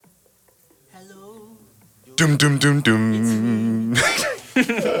Hello. Dum dum dum dum.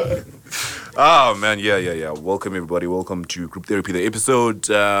 Oh man, yeah. Welcome everybody. Welcome to Group Therapy, the episode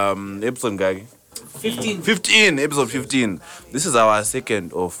guy. 15, episode 15. This is our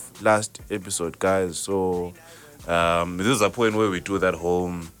second of last episode, guys. So this is a point where we do that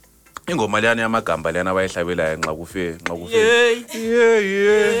whole ingoma lana yamagamba lana abayihlabelayo nxa kufe.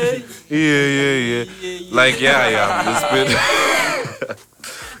 Yeah. Like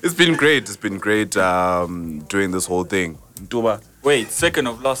it's been great. It's been great doing this whole thing. Ntuba. Wait, second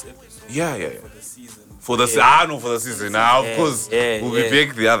of last episode. Yeah. For the season. For the season. Now, of course, we'll be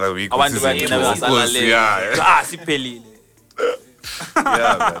back the other week. I want to season two, of course, yeah.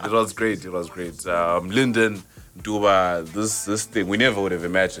 Yeah, man, it was great. Lyndon, Ntuba, this thing, we never would have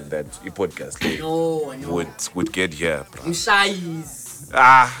imagined that a podcast would get here. I'm shy.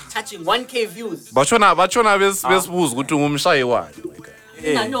 Touching 1K views. Bachona besibuza ukuthi ngumshayi wani.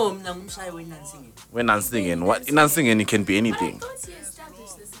 No, I'm ngumshayi weNansingeni. Wenansingeni, what Nansingeni can be anything. I thought you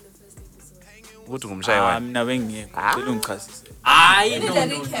established this in the first episode. Ukuthi ngumshayi wani. Mina bengiyeke. Ngicela ungichasise.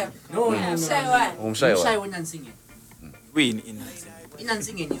 No. Ngumshayi Ngumshayi wani. weNansingeni. Win.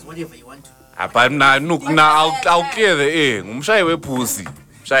 iNansingeni is whatever you want to. But I'll clear the ngumshayi wephusi.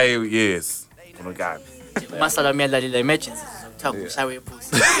 Mshayi yes. Unokani. Masala umyalalela imagine uzokuthiwa ngumshayi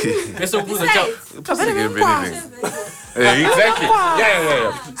wephusi. Bese ubuza Exactly.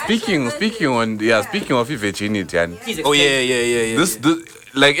 Yeah. Speaking of virginity, and Oh yeah. this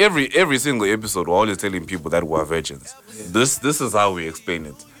like every single episode, we're always telling people that we're virgins. Yeah. This is how we explain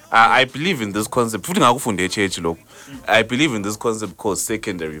it. I believe in this concept. I believe in this concept called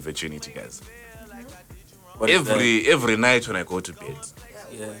secondary virginity, guys. Every night when I go to bed,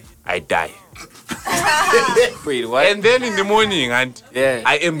 I die. Wait, what? And then in the morning, and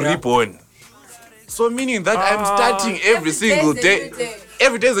I am reborn. So meaning that I'm starting every single day.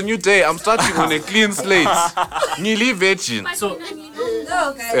 Every day is a new day. I'm starting on a clean slate. Nearly virgin. So,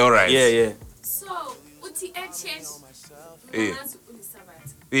 all right. Yeah. So, uthi church. Yeah.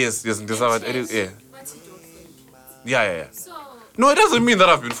 Yes, in the Sabbath. Yeah. Yeah. So, No, it doesn't mean that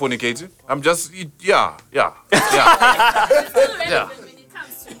I've been fornicating. I'm just, yeah. it's still relevant when it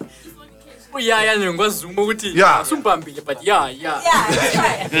comes to fornication. ngwazuma ukuthi Yeah. sumbambile but yeah.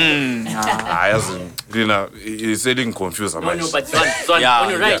 It's getting confused. No, but Zwan, Yeah, on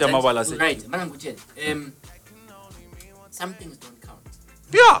your right. yeah. Mabala said. Right. Some things don't count.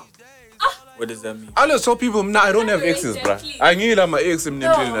 Yeah. What does that mean? I always tell people, nah, I don't have exes, bruh. Exactly. I need my ex in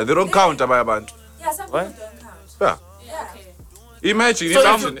Nigeria. They don't count about abantu. Yeah, some What? people don't count. Yeah. Yeah, okay. Imagine, So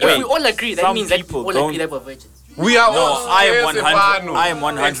imagine. if we all agree, that Some means that we people all don't- agree that we're virgins. We are No, all. I am Yes, 100. Ivano. I am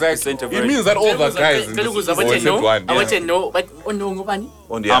 100% Exactly. a It virgin. means that all the guys in this I except one. I want Yeah. to know, but no, ngubani?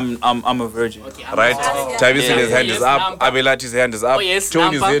 On the I'm a virgin. Okay, right. Tavis Yeah. his hand is up. Number. Abelati's hand is up. Oh, yes,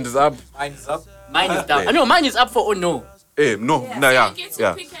 Tony's number. hand is up. Mine is up. Mine is down. Yeah. No, mine is up for no. No, Yeah. no, You yeah, get to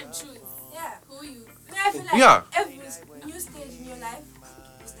yeah. pick and choose Yeah. who you. I feel like Yeah. every new stage in your life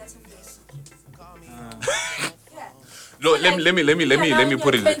is that fresh. Yeah. No, let me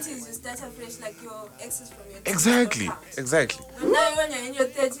put it. 20s, you start afresh, like your exes from your 20s Exactly. But now when you're in your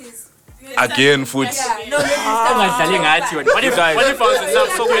 30s, you Again, foot. Yeah, no, maybe Ungadlali ngathi wena. What if Guys. I was in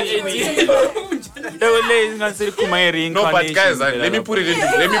so No, but guys, let me put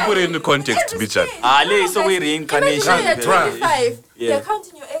it into context, Bichard. So we Imagine reincarnation. when you're 25, Yeah. you're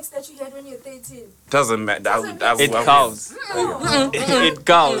counting your ex that you had when you're 13. Doesn't matter. It counts. It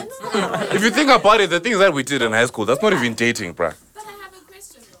counts. If you think about it, the things that we did in high school, that's not even dating, bruh. But I have a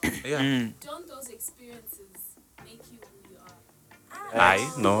question though. Yeah. Don't those experiences make you who you are?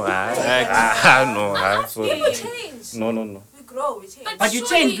 No. People change. No. We grow, we change. But you surely-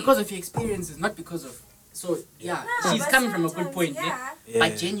 change because of your experiences, not because of. So yeah, she's but coming from a good sometimes, point. yeah.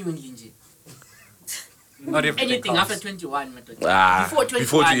 But genuinely, nje. Not everything Anything counts. after 21, madoda. Before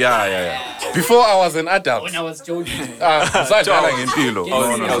 21. Yeah. Before I was an adult. When I was joking. Sadlala ngempilo.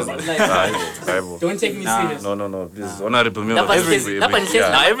 No. Don't take me serious. No, please. Honorable member. Lapha nihlezi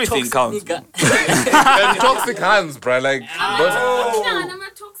Now everything toxic counts. nigga. And toxic hands, bruh. Like, but Nah, I'm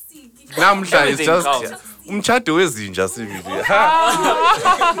not toxic. namhla it's Everything just counts. umchado wezinja sivile.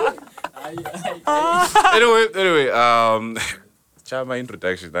 Anyway, Chama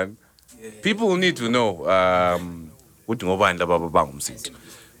introduction, man. People need to know ukuthi ngobani laba bangumsitho.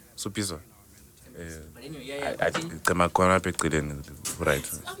 So Pizzo. But anyway, yeah. I came khona apha eceleni, right.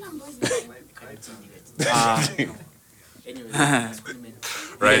 Anyway, screaming.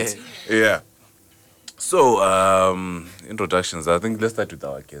 Right. Yeah. So, introductions. I think let's start with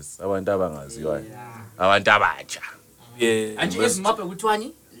our guests. Abantu abangaziwayo. Abantu abatsha. Yeah. And you have mappa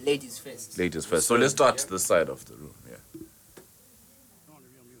kutwani? Ladies first. Ladies first. So let's start this side of the room. Yeah.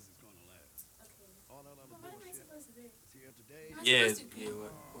 Yeah.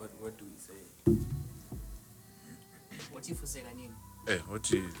 What do we say? What if you say her name? Hey, what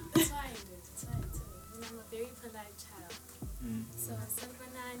you? It's fine, dude. It's fine. And I'm a very polite child. So,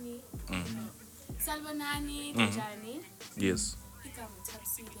 Salvanani. Salvanani, Njani. Yes. Igama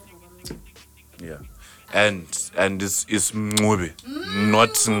Tapsile ngokwami. Yeah. And it's Mncube, not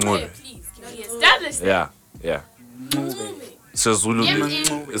Ncube. Please, can we establish that? Yeah. Ncube. It's a Zulu M-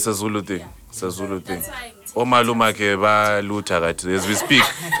 thing. It's a Zulu thing. It's a Zulu thing. That's why Omaluma ke ba luta right as we speak.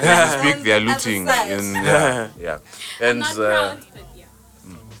 As we speak, they are looting in yeah. I'm And not proud, but yeah.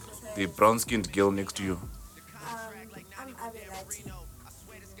 the brown-skinned girl next to you. I'm Abelati.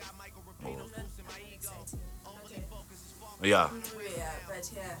 Yeah. Yeah,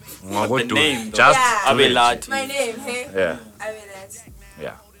 but yeah. What The name, though. Just Yeah. do it. Abelati. My name, hey? Yeah. Abelati.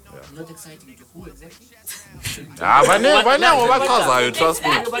 Yeah. Not exciting to who exactly? Baningi obachazayo, trust me.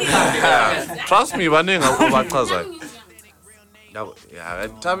 Yeah. Trust me, baningi obachazayo. Yeah,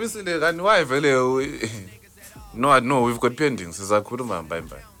 Thabisile kani why vele no we've got pending sizakhuluma bye.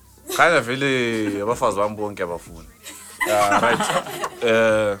 Khanya vele abafazi bami bonke abafuna. Yeah, right.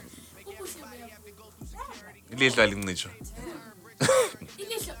 Ilihla lincitsha.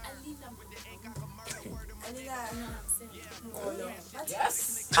 Ilihlo alila.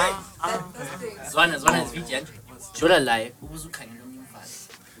 Yes. Zwana is video. Shola live. Ubuzukhangela omnye umfazi.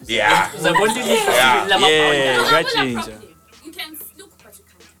 Yeah. Uzabona ilihlo Yeah. lama Yeah. No, Got but change. properly. You can look, but you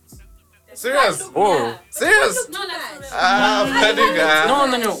can't. Serious? Oh. Serious? No, like for real.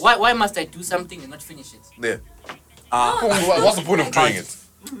 Baningi. No. Why must I do something and not finish it? Yeah. What's the point of doing it?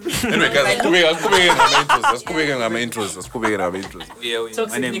 Anyway, guys, let's go back in our intros. Yeah. My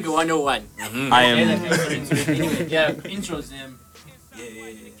Toxic name. nigga 101. I am. Anyway, yeah, intros. Yeah.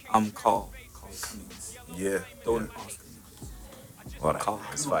 I'm Carl Cummings. Yeah. Don't ask. Alright,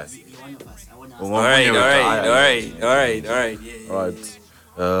 it's fine. You're one of us. I wanna ask. All right. Yeah. Alright.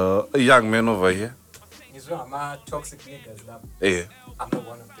 A young man over here. I'm a toxic niggas. Hey. I'm not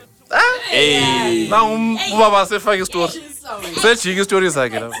one of them. Hey. Now, Baba, say fake story. Say cheeky stories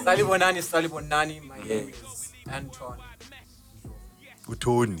again. Salibonani. My name is Anton.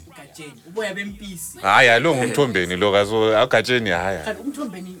 Utoni. Ukatsheni. Uboya bempisi. Hayi, lo ngumthombeni lo kazo akatsheni haya. Kanti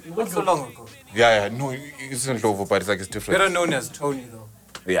umthombeni Not so long ago. Yeah, no, it's not Ndlovu, but it's like it's different. Better known as Tony, though.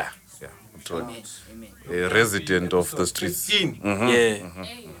 Yeah. Utoni. Amen. A resident of the streets. 15. Yeah.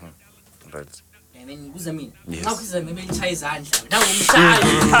 Hey. Right. And then kuza mina. Yes. Xa kuza mina elitshaya izandla.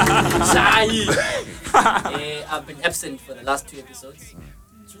 Umshayi. I've been absent for the last 2 episodes.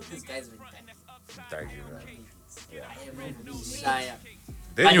 Truth is, guys, been back. Thank you. Umshaya.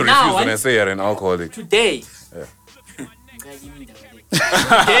 Then you But now, refuse when I say you're an alcoholic. Today. Yeah.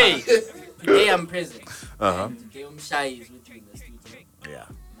 Today I'm present. Uh-huh. And today Umshai is with you in the studio. Yeah.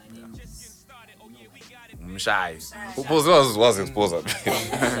 My name is Mshai. Who was exposed?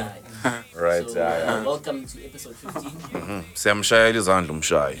 Umshai. Right. So, Yeah. welcome to episode 15. Siyamshaya izandla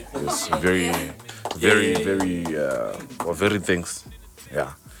umshayi. Yes, very thanks.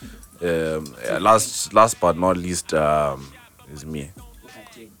 Yeah. Last but not least is me.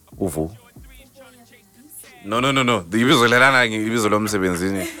 Ukatsheni. Uvu. No. The ibizo lelana ibizo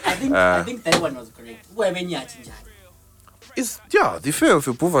lomsebenzini. I think that one was correct. Uboya benyathi njani? It's the fair of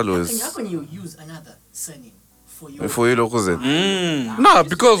Buffalo is How can you use another surname for your for you local Z. Nah,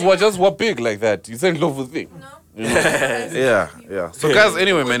 because we're big like that. You said love thing. No? Yeah. So guys,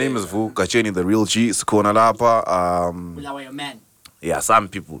 anyway, my name is Vu Kacheni, the real G, Sikona Lapa. Bulawa your man? Yeah, some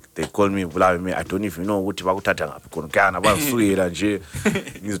people they call me Bulawa me. I don't even know what bakuthatha ngaphi khona kana basukela nje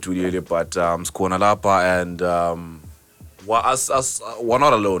ngizithulile, but Sikona Lapa, and we're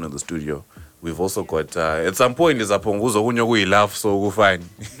not alone in the studio. We've also got at some point is aphonguzo kunye kuyilaugh, so go fine.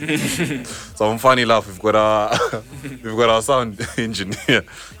 Some funny laugh. We've got our sound engineer.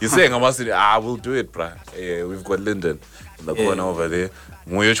 He's saying we'll do it, bruh. Yeah, we've got Lyndon in the corner over there.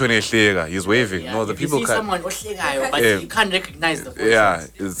 He's waving. No, the If people you see can't. someone ohlekayo, but Yeah. you can't recognize the voice. Yeah,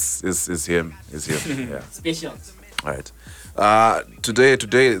 it's him. It's him. Yeah. Special. All right.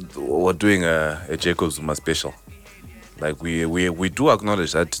 Today we're doing a Jacob Zuma special. Like we do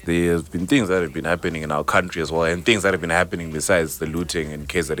acknowledge that there have been things that have been happening in our country as well, and things that have been happening besides the looting in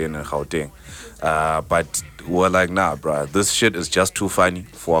KZN and Gauteng. But we're like, nah, bruh, this shit is just too funny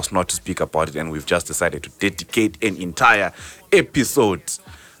for us not to speak about it, and we've just decided to dedicate an entire episode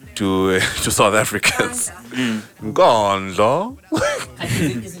to South Africans. Nkandla.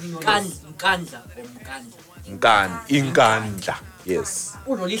 Is it Nkandla or Mkandla? Inkandla. Yes.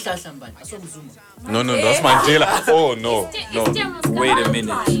 Unolihlahla mbani? Asomzuma. No, that's Mandela. Oh no. Wait a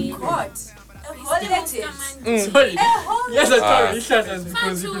minute. What? Holiday. Sorry. Yes, I Ah. told you. That's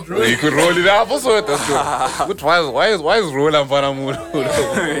because you could roll. You could roll it up also. That's true. Good. Why is roll up on a mood?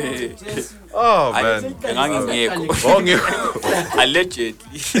 Oh man. Wrong.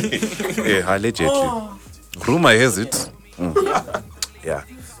 Allegedly. Yeah, allegedly. Rumor has it. Yeah.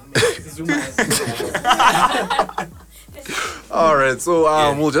 All right, so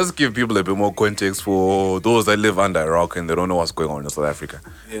we'll just give people a bit more context for those that live under a rock and they don't know what's going on in South Africa.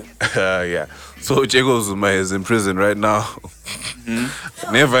 Yeah. Yeah. So Jacob Zuma is in prison right now.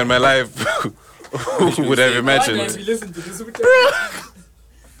 Never in my life would have imagined. Listen to this.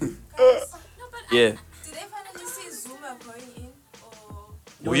 Yeah. Did they finally see Zuma going in?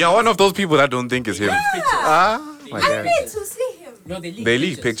 Or We are one of those people that don't think it's him. Ah, my I God. need to see him. No, they leak They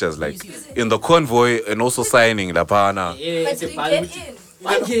leak pictures like in the convoy and also signing La Pana. Yeah, But it's a did he bad get in?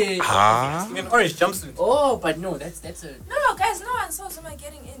 Okay. Ah. In an orange jumpsuit. Oh, but no, that's a. No, guys, no one saw Zuma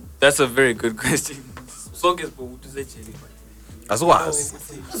getting in. That's a very good question. So guess what to say, Chili. As was.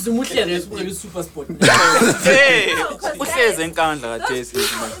 Zumuhle is super sport. Hey, No, 'cause uhlezi guys, enkandla those kaJesse.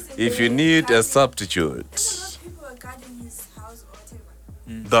 people isn't If you even need a guarding- substitute, Those people were guarding his house or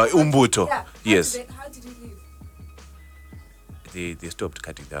whatever. the Umbuto. Yeah. Yes. How did he leave? They stopped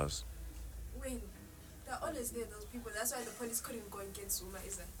cutting the house. When? They're always there, those people. That's why the police couldn't go and get Zuma,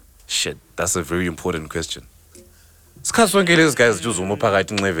 isn't it? Shit, that's a very important question. Sikhathi sonke lezi guys nje uzuma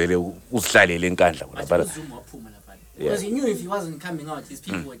phakathi ncevele usihlalele enkandla But bona. Zuma waphuma lapha. Because he knew if he wasn't coming out, his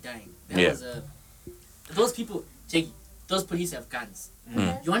people were dying. That Yeah. was those people, Jackie, those police have guns.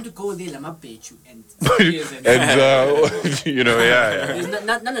 You want to go there, Lama bet you, and And you know, yeah. There's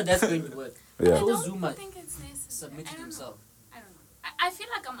none of that's going to work. Yeah. So I don't Zuma think it's necessary. submitted I don't himself. know. I don't know. I feel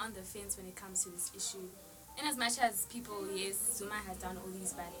like I'm on the fence when it comes to this issue. In as much as people, yes, Zuma has done all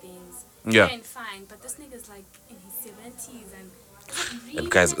these bad things. Yeah. And fine, but this nigga's like in his 70s and is it really And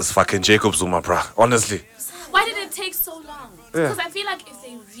guys, it's necessary? fucking Jacob Zuma, bruh. Honestly. Why did it take so long? Yeah. Because I feel like if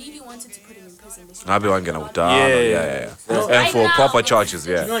they really wanted to put him in prison, they should Ngabe have wangena done it. kudala. Yeah. No, And Right for now, proper it's charges,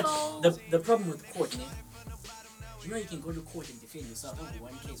 You yeah. know So- what? The problem with court, ne? You know you can go to court and defend yourself over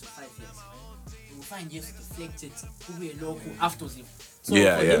one case for 5 years. You will find yes deflected, who were local afterwards. So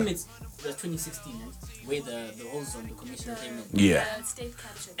Yeah, for yeah. him it's 2016, where the whole zone, the commission came in. Yeah. State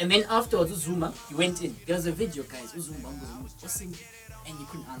captured. And then afterwards, Zuma, he went in. There was a video, guys. Zuma was singing, and he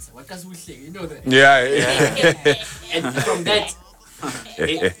couldn't answer. What does we say? You know that. Yeah. And from that,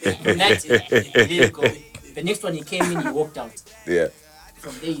 he didn't go. The next one he came in, he walked out. Yeah.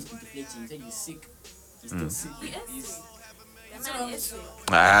 From there, he's been deflating. He said he's sick. He's still sick. He is He's, sick. That man is sick.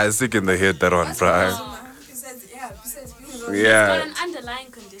 Ah, sick in the head that one, bruh. Zuma. Besides, being He's got Yeah. an underlying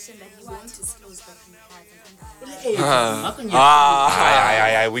condition that he won't disclose, but he has an underlying. hey, Ah. how can you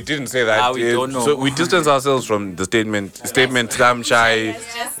Aye, we didn't say that. Ah, we don't know. So we distance ourselves from the statement. Sam Chai.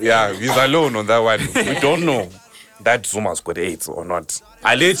 Yeah, he's alone on that one. We don't know that Zuma's got AIDS or not.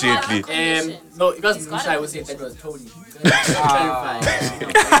 Allegedly. No, it wasn't He's got Musha. I a would say that was Tony.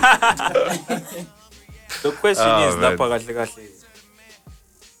 The question Oh, is, man. lapha kahle kahle,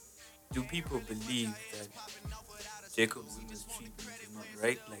 do people believe that Jacob Zuma's treatment is not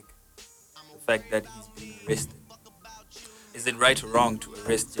right? Like the fact that he's being arrested. Is it right or wrong to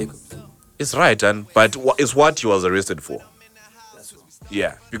arrest Jacob Zuma? It's right, but it's what he was arrested for. That's wrong.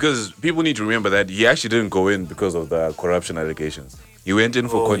 Yeah, because people need to remember that he actually didn't go in because of the corruption allegations. He went in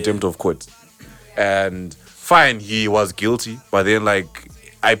for Oh, contempt of court. And fine, he was guilty, but then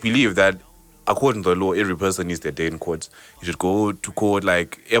I believe that according to the law, every person needs their day in court. You should go to court,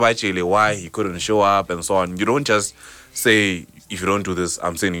 ebachele why he couldn't show up and so on. You don't just say, if you don't do this,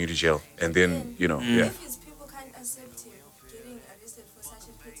 I'm sending you to jail. And then, yeah. If his people can't accept him getting arrested for such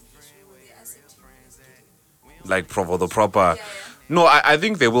a petty issue, will they accept him as getting? For the proper. No, I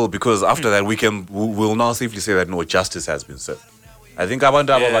think they will, because after that we'll now safely say that no justice has been served. I think abantu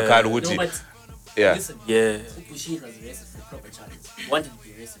ababakhala No, ukuthi but yeah. listen, Yeah. Bushir was arrested for proper charges. He wanted to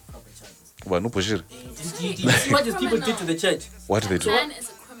be arrested for proper charges. Well, no Bushir. Did you see what these people did to the church? What did they That do? man is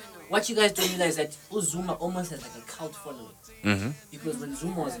a criminal. What you guys don't realize that Zuma almost has like a cult following. Mm-hmm. Because when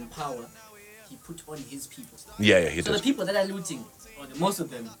Zuma was in power, he put on his people. Yeah, he So the did. people that are looting, most of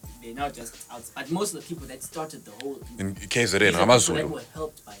them, they're now just out. But most of the people that started the whole In these KZN, are people that Amazulu. were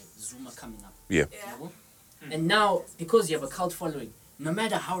helped by Zuma coming up. Yeah. You know? And now, because you have a cult following, no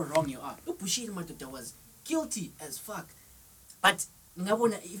matter how wrong you are, Bushiri Madoda was guilty as fuck. But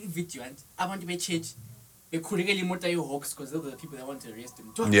ngabona video and abantu be-church bekhulekela imota ye-hawks because those are the people that want to arrest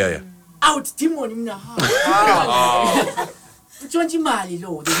him. Yeah. Out demon mna utshontsha imali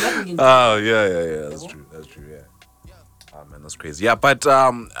lo there's nothing in Oh, yeah. That's true, yeah. Oh, man, that's crazy. Yeah, but,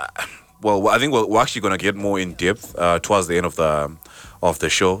 well, I think we're actually going to get more in depth towards the end of of the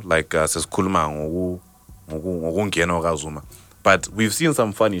show, like says Kulma Zuma. But we've seen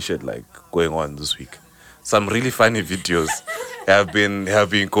some funny shit like going on this week. Some really funny videos have been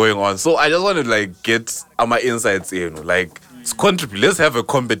going on. So I just want to like get my insights in. Like let's have a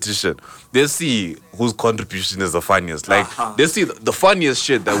competition. Let's see whose contribution is the funniest. Like let's see the funniest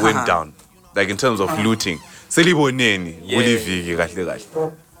shit that went down. Like in terms of looting. Seliboneni, uliviki kahle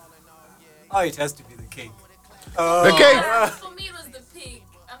kahle. Oh, it has to be the cake. The cake. For me, it was the pig.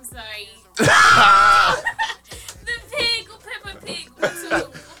 I'm sorry. The pig, Peppa Pig, Peppa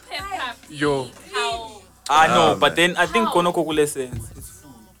Pig. Yo. How? I know, but then I think Kono Kokule says it's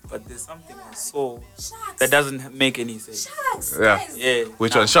food, but there's something I saw that doesn't make any sense. Sharks. Yeah. Guys. Yeah.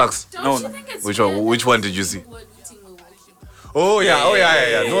 Which one? Sharks. Don't No, you no. think it's Which one? weird Which that one did you see? people were looting were walking? Oh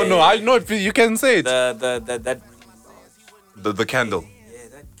yeah. No, I know. You can say it. That The candle. yeah,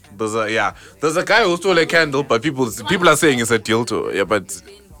 that can There's a guy who stole a candle, but people are saying it's a dildo. Yeah, but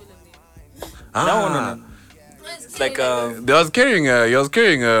no. It's like he was carrying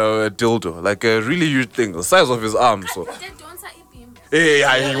a dildo, like a really huge thing, the size of his arm. So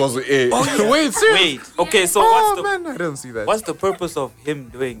yeah, he was. Wait, serious? wait. Okay, so Oh man, I didn't see that. what's the purpose of him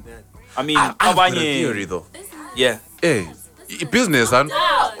doing that? I mean, I've got a abanye- theory though. Yeah. Hey, business, and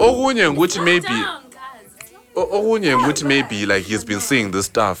okunye which maybe like he's been seeing this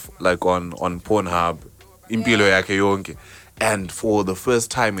stuff like on Pornhub, impilo yakhe yonke. And for the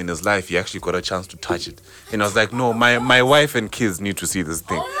first time in his life, he actually got a chance to touch it. And I was like, no, my wife and kids need to see this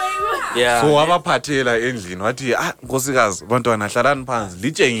thing. Yeah. So abaphathela endlini wathi nkosikazi bantwana hlalani phansi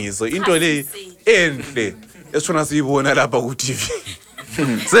litshengise into le enhle esifuna siyibona lapha ku TV.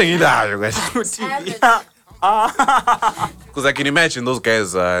 Sengilayo kahle. Because I can imagine those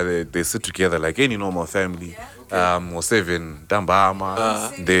guys they sit together like any normal family. Or seven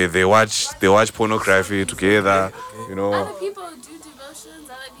Dambama. They watch pornography together, you know. Other people do devotions,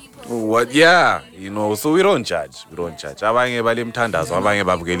 other people. What? Yeah, you know. So we don't judge. Abanye balimthandazo, abanye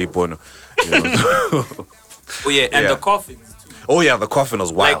babukela iporno. You know? Oh yeah, and Yeah. the coffins too. Oh yeah, the coffin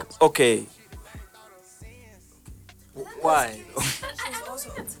was wild. Like, okay. Why? I don't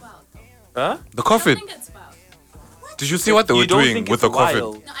think it's wild. Huh? The I coffin. don't think it's wild. Did you see what they You were don't doing think with it's the coffin?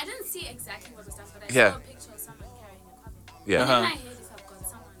 wild? No, I didn't see exactly what was done, but I Yeah. saw a picture of someone carrying a coffin. Yeah. And in Uh-huh. my head, if I've got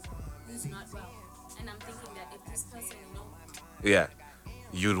someone who's not well, and I'm thinking that if this person, Yeah.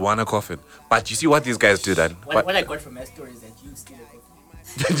 You'd want a coffin. But you see what these guys did then? What I got from my story is that you steal a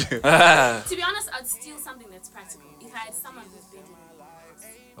coffin. to be honest, I'd steal something that's practical. If I had someone who's bedridden,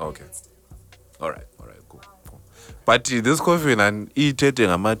 Okay. Alright, cool. But this coffin and ithethe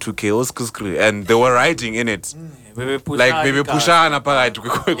ngama 2K oskri and they were writing in it. Like baby pushana phakathi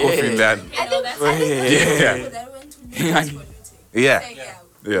kwecoffin then. I think that's Yeah. people that went to loot for looting. Yeah. Like,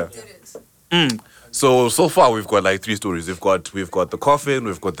 Yeah. did it. So far we've got like 3 stories. We've got the coffin,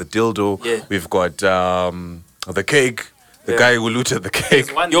 we've got the dildo, Yeah. we've got the cake, the Yeah. guy who looted the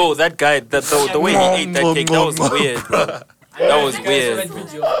cake. Yo, that guy, the way he ate that cake, that was weird. That was I saw weird. that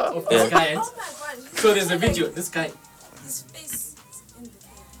video of this guy. And Oh my god. so there's a video. This guy, His face is in the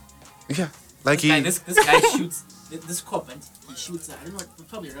cake. Yeah. Like this guy shoots this cop, and he shoots. I don't know,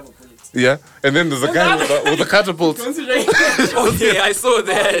 probably a rubber bullet. yeah. And then there's a guy with a catapult. Considering Okay, I saw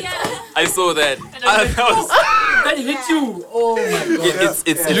that. yeah. I saw that. that hit you. Oh my god.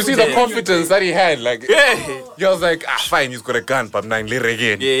 It's Did you see the confidence that he had? Like, Yeah. he was like, fine, he's got a gun, but I'm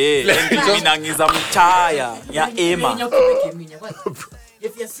again. Yeah. Mina ngizamchaya. Ema.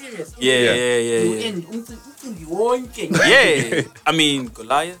 If you're serious, Yeah. you end umcimbi wonke. Yeah. I mean,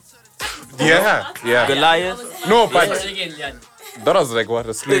 Goliath. Yeah. Goliath. No, but Again, Leon. that was like what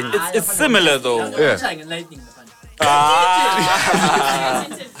a sling. It's similar though. Yeah. Trying and lightning.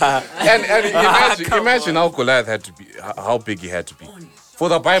 And imagine how Goliath had to be, how big he had to be. For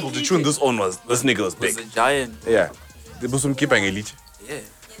the Bible to tune this on this nigga was It big. was a giant. Yeah. The Busum keeping elite. Yeah.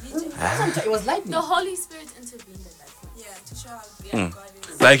 It was lightning. The Holy Spirit intervened at that point. Yeah, to show how Yeah. God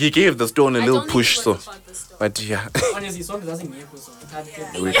is. Like he gave the stone a I little don't push, think it so. was about the story. But yeah. Honestly, song doesn't make so we can't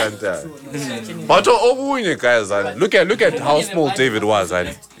get We can't. But But okunye guys, and look at how small David was,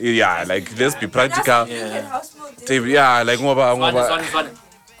 and yeah, like let's be practical. Yeah. How small David, yeah, like ngoba.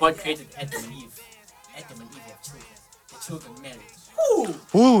 God created Adam and Eve. Adam and Eve have children. The children married.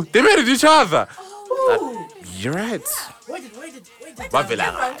 Ooh, they married each other. You're right. Wait.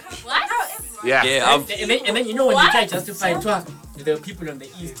 Babylon. What? Yeah. Yeah. And then you know when they try to justify it to the people on the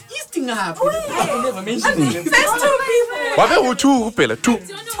east. Easting up. People never mentioned it. There's 2 people. Babe two kuphela, two. Do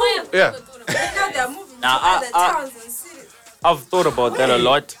you know why I've Yeah. never thought about Now they're moving to Nah, other towns and cities. I've thought about that a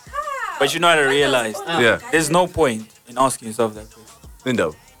lot, but you know what I realized? Yeah. There's no point in asking yourself that question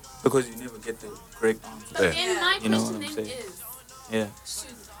Window. because you never get the correct answer. But Yeah. then my You know what question I'm then saying? is, Yeah. should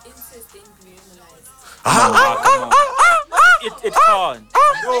incest then be normalized? Come on. It can't.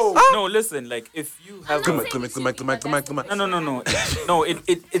 No, listen. Like if you have. Come on. No.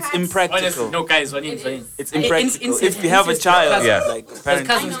 It's impractical. Honestly, no, guys, one in. It's impractical. If you have a child, Yeah. like As apparently.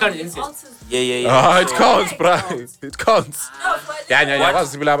 cousins I can't know, incest. Yeah. It counts, bro. It counts. No, but Yeah.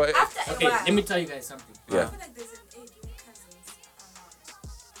 What's after the a Okay, while, let me tell you guys something. I Yeah. feel like there's an age when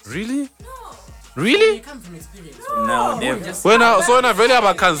cousins are Really? not. No. You Really? come from experience. No, never. Just When I so when I very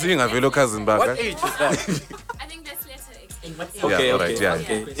about cousin, I feel cousin back. What age is that? I think that's later. in what age? Okay, alright, yeah.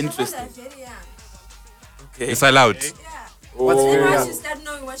 okay. Some Interesting. are very young. Okay. It's allowed. Yeah. Oh. Then once you start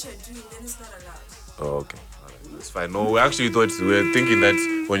knowing what you're doing, then it's not allowed. Oh, okay. Alright, that's fine. No, we actually thought we were thinking that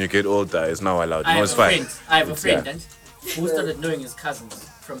when you get older, it's now allowed. I No, have it's a fine. friend. I have a friend, Yeah. and who started knowing his cousins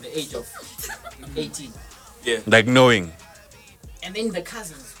from the age of 18, Yeah. Like knowing. and then the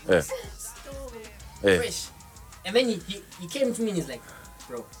cousins Yeah. were so Yeah. fresh. And then he came to me and he's like,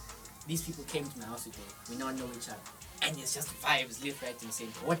 bro, these people came to my house today. We now know each other, and it's just vibes left, right, and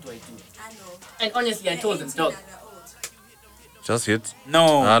center. What do I do? I know. And honestly, I told him, dog. Just hit.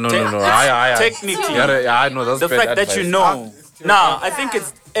 No. No. Technically, I know that's the bad fact that you advice. know. Nah, I think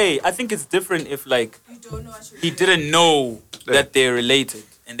it's. Hey, I think it's different if like You don't know what you're he doing. didn't know that they're related,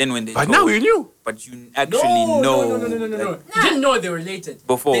 and then when they. But told, now you knew. But you actually know. No. like- You didn't know they were related.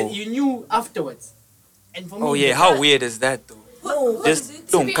 Before. Then you knew afterwards. And for me, Oh yeah, how weird is that though? What Just is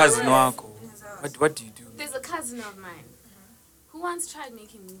it? don't be cousin honest. wako. What do you do? There's a cousin of mine who once tried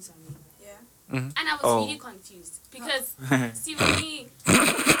making moves on me. Yeah. And I was Oh. really confused because, see, with me,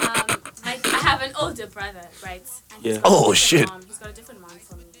 I have an older brother, right? And he's Yeah. got a Oh, different shit. Mom. He's got a different mom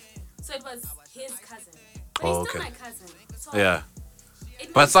from me. So it was his cousin. But Oh, he's still okay. my cousin. So Yeah.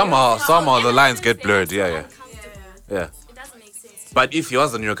 it But makes somehow- sense. somehow Yeah, the it lines makes get sense. blurred, yeah, So yeah. uncomfortable. Yeah. It doesn't make sense. to But if he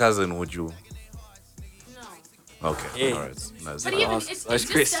wasn't your cousin, would you? me. No. Okay. Yeah. All right. Nice. But even ask it such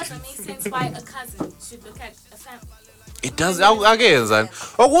just questions. doesn't make sense why a cousin should look at a family. It does. Again, son.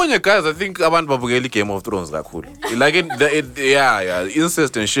 Okunye guys, I think abantu babukela Game of Thrones kakhulu. Like yeah,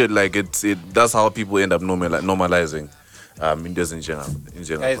 incest and shit. Like that's how people end up normalizing. Into in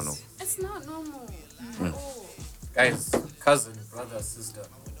Guys. no. It's not normal. Oh, Guys, cousin, brother, sister.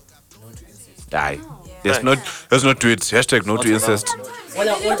 No to incest. Aye. no. Let's not do it. Hashtag no to incest. Sometimes All I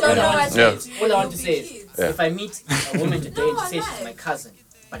you really don't know what Yeah. you're doing. All I want You'll to be say is, kids. Yeah. if I meet a woman today and No, she says why? she's my cousin,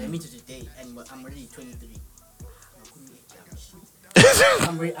 but I meet her today and I'm already 23.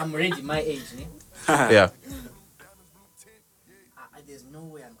 I'm already my age, ne? Yeah. There's no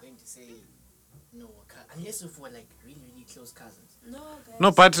way I'm going to say no, unless if we're like really close cousins. No, guys.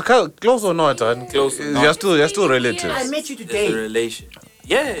 No, but close or not, Close or not. you're still I relatives. met you There's a today. relation.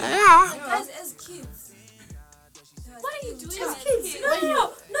 Yeah. Guys, as kids. What are you doing As as kids? kids?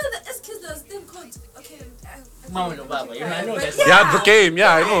 No, as kids, there's a thing called, okay, Mama no baba, you know, I know that. Yeah, the game.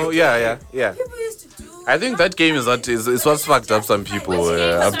 Yeah, I know. Yeah. people used to do. I think that game is what's fucked up some people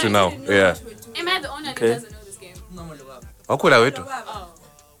up to now. Yeah. Am I the only one Okay. who doesn't know this game? Mama no baba. Wakula wetu. Oh.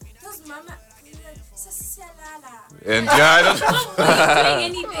 Those mama, no, And yeah, I don't. Were you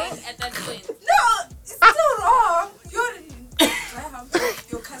doing anything at that point? it's still wrong. You're dry hump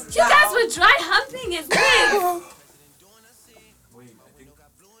your cousin. You guys were dry humping as kids.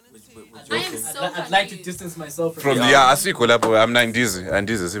 I am so I'd like to confused. distance myself From you. yeah, asiko lapho I'm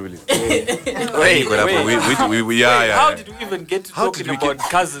 90s civil. Wait, Yeah. How did we even get to How talking did we get- about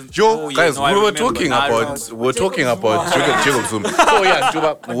cousins? Yo, Oh, yeah, guys, no, I we were remember. talking Now I about Jacob Zuma. So yeah,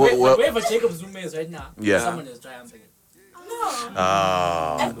 Juba. Wherever Jacob Zuma is right now, Yeah. someone is dry humping.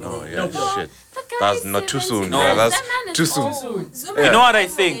 No, yeah, shit. The guy That's is not too 17. soon. No. Yeah, that's That man is too soon. old. Zuma, You know what I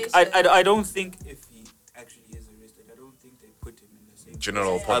think? I don't think if he actually is arrested, I don't think they put him in the same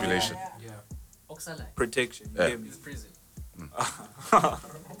General population. Oxalai protection. Yeah. You get me? is prison.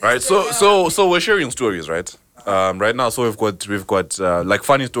 Right. So we're sharing stories, right? Right now, so we've got like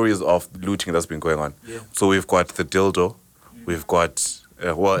funny stories of looting that's been going on. Yeah. So we've got the dildo, we've got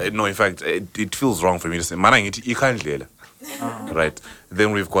no, in fact, it feels wrong for me to say. Mana ngithi ikhandlela. Right.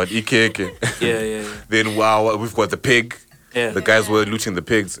 Then we've got Ikeke. Yeah. Then we've got the pig. Yeah. The guys were looting the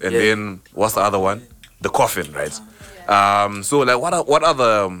pigs, and Yeah. then what's the other one? The coffin, right? So like, what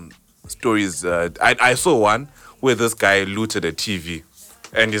other stories? I saw one where this guy looted a TV,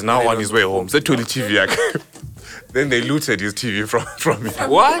 and he's now on his way home. So totally TV. Then they looted his TV from him.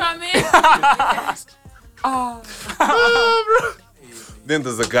 What? From it. Then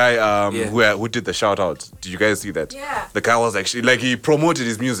there's a guy Yeah. who did the shout out. Did you guys see that? Yeah. The guy was actually like he promoted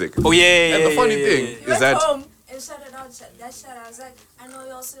his music. Oh yeah. And the funny thing He is went that home and shouted out that shout. I was like, I know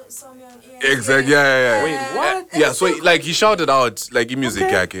you also saw me on ESPN. exactly yeah. Wait, what? Yeah, so like he shouted out like in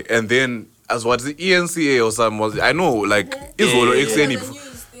music, and then as what the ENCA or some was. I know, like Izolo It Exeni, was a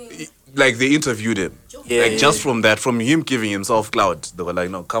news thing. like they interviewed him. Yeah, Like yeah, just from that, from him giving himself clout, they were like,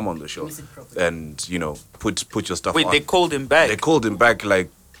 "No, come on the show, Miss it properly. and put your stuff Wait, on." they called him back. They called him back like,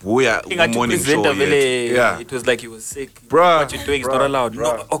 "We are He had to morning present show a yet." vele. Yeah, It was like he was sick. Bruh, What you're doing is not bruh, allowed. No,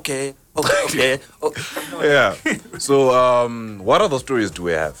 bruh. okay. Okay. Oh, yeah. So, what other stories do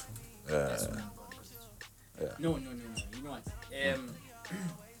we have? No. You know what?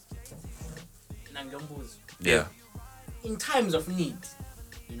 Nangambo's. Yeah. In times of need,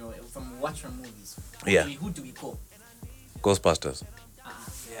 from watching movies. Yeah. Who do we call? Ghostbusters.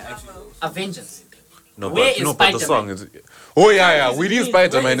 Avengers. No, Where but is no, but the Spider-Man? song is. Oh yeah. We need Where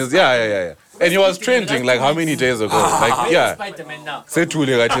Spider-Man. is Yeah. And he was trending like how many days ago? Like Where is yeah. Spider-Man now? Say to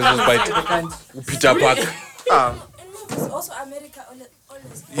like Spider-Man. Peter Parker. In movies, also America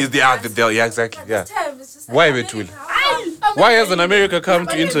always. Yeah, exactly. But Yeah. this time, it's just Why America, Betul? how far? Why hasn't America come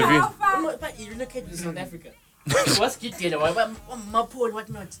to America, intervene? how far? But you look at South Africa. What's Kitty? What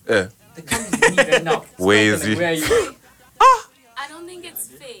not? Yeah. The country's in need right now. Where is he? Where are you? I don't think it's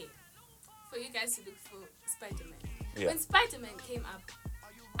fair for you guys to look for Spider-Man. Yeah. When Spider-Man came up,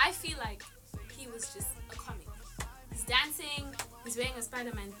 I feel like he was just a comic. He's dancing, he's wearing a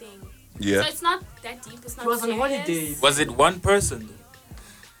Spider-Man thing. Yeah. So it's not that deep, it's not He was on serious. holiday. was it one person?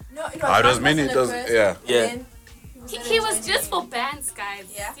 No, it was Ah, it was one many- person it was- at first, yeah. and Yeah. then He was just for bands, guys.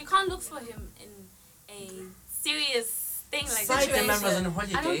 Yeah. You can't look for him in a serious thing like Spider-Man that. was on I don't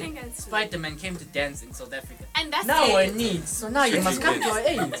holiday. think that's true. Spider-Man came to dance in South Africa. And that's Now we're it. in need. So now you must come to our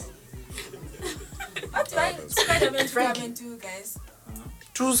aid. What did Spider-Man do, guys?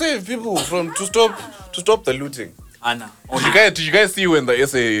 To save people from to stop the looting. Anna. Did you guys see when the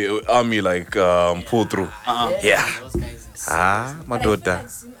SA army like pulled through? Yeah. Those guys are Ah, my But I feel daughter. like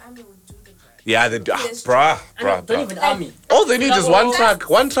Zim Army would do the Yeah, they do. Yes. Don't even army. All they need is one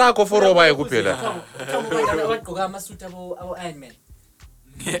truck of Oroba Kupela. What amasuit abo Iron Man.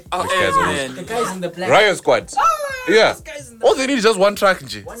 Oh, guys are man. The guys in the black. Riot squad. Yeah. Those guys in the All they need is just one truck,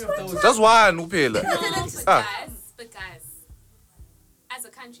 nje. one of those. Just one Upela. No, Ah. but guys, as a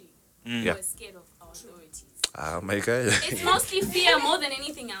country, Yeah. we're scared of our authorities. Ah, my guy. It's mostly fear more than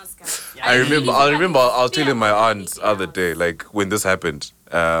anything else, guys. I remember I was Fear telling my more than aunt anything the other else. day, like when this happened,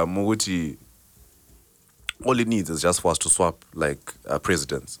 Muguti, all it needs is just for us to swap like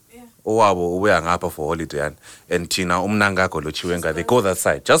presidents. Yeah. Owabo ubuya ngapha for holiday and Tina umnangako lochiwenga, they go that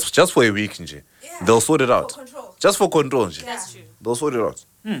side just for a week nje. Yeah. They'll sort it out. For control. Just for control nje. That's true. They'll sort it out.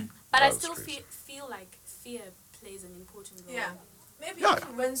 But I That's still crazy. feel like fear plays an important role. Yeah. Maybe Yeah. if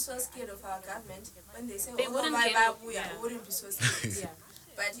we weren't so scared of our government, when they say, They oh, wouldn't my get- babu, yeah. we wouldn't be so scared. Yeah.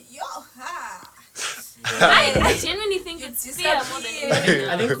 But I genuinely think it's fear more than disappear. anything.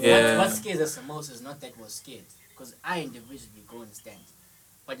 I think Yeah. what scares us the most is not that we're scared, because I individually go and stand,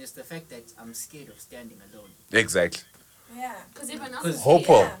 but it's the fact that I'm scared of standing alone. Exactly. Yeah. Because everyone else Because is Hope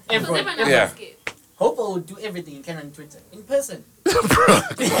scared. on. Because Everyone- everyone else yeah. is scared. Hope I will do everything you can on Twitter in person. Because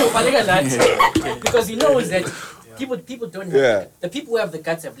he knows that people don't have Yeah. the people who have the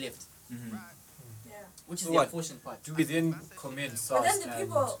guts have left, Yeah. which is So the what? unfortunate part. Do we then commend But SARS then the and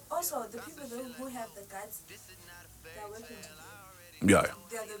people, also, the people who have the guts, they're working together. Yeah.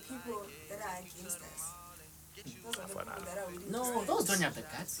 They're the people that are against us. Those are the people that are willing to No, stand. those don't have the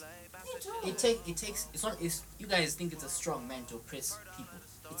guts. They do. It takes. It's not. It's, you guys think it's a strong man to oppress people.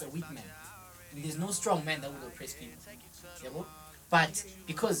 It's a weak man. There's no strong man that will oppress people. Yeah, well? But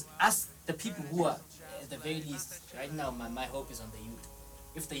because us, the people who are at the very least right now, my hope is on the youth.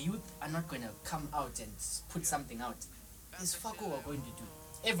 If the youth are not going to come out and put something out, there's fuck all we're going to do.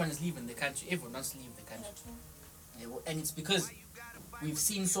 Everyone is leaving the country. Everyone wants to leave the country. Yeah, well, and it's because we've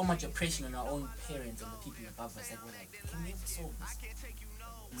seen so much oppression on our own parents and the people above us that we're like, can we ever solve this?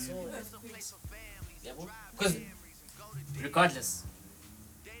 So, yeah, because regardless,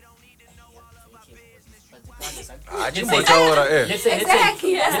 but regardless, let's say,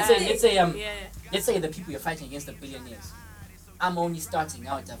 Exactly. Yeah. Yeah. let's say the people you're fighting against are billionaires. I'm only starting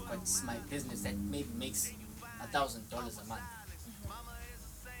out. I've got my business that maybe makes $1,000 a month.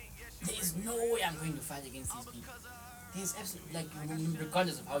 There is no way I'm going to fight against these people. There's absolutely, like,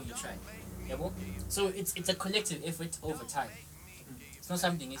 regardless of how you try. Yeah, well? So it's a collective effort over time. It's not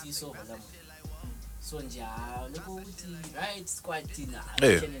something you so so right squad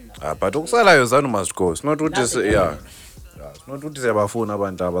But ukusalayo zanu must go. It's not ukuthi yeah. It's not ukuthi siyabafuna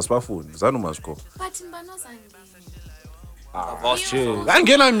abantu abasibafuni. Zanu must go. But Mbano Zandi.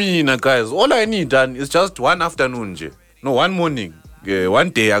 Angena mina guys. All I need done is just one afternoon nje. No, one morning. One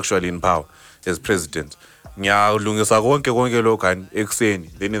day actually in power as president. Ngiyalungisa konke lokho ekseni.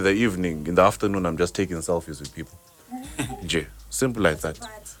 Then in the evening, in the afternoon I'm just taking selfies with people. Nje. Simple like that.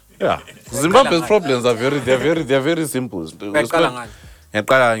 But Yeah. Zimbabwe's problems are very simple. Ngiyaqala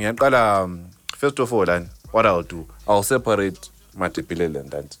ngani? First of all, what I'll do, I'll separate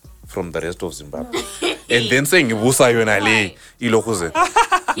Matipile from the rest of Zimbabwe. And then saying Ibusa yona le ilokuze.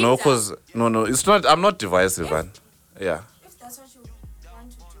 No, cause no, it's not. I'm not divisive, man. Yeah, If that's what you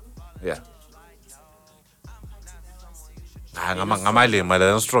want to do, yeah.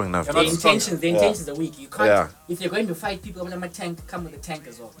 I'm strong enough. The intentions are weak. You can't. Yeah. If you're going to fight people with a tank, come with a tank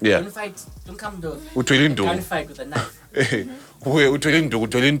as well. Yeah. Don't come to Uthwele gun fight with a knife.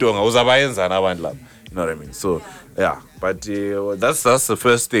 uthwele intonga uzabayenza abantu lapha. You know what I mean? So yeah, but that's the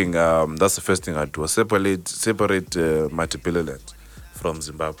first thing. That's the first thing I do. Separate Matipile land from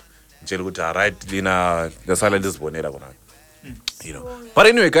Zimbabwe. Ngitshela ukuthi alright lina ngasala lizibonela khona. You know. But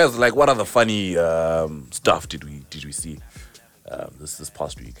anyway, guys, like, what other funny stuff did we see this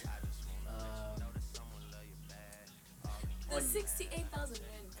past week? The 68,000 rand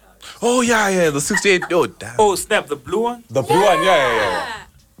couch. Oh yeah, the 68. Oh damn. Oh snap, the blue one. The blue one, yeah.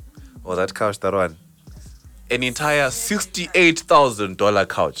 Oh, that couch, that one. An entire $68,000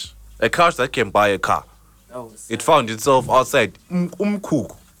 couch. A couch that can buy a car. That was It found itself outside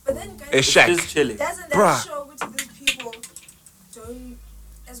Umkuku, but then a guys, shack. Just chilling. doesn't that Bruh. show which of these people don't,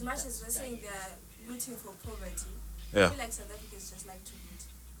 as much as we're saying they're looting for poverty, Yeah. I feel like South Africans just like to loot.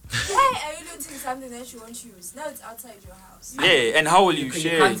 Why are you looting something that you won't use? Now it's outside your house. Yeah, and how will you you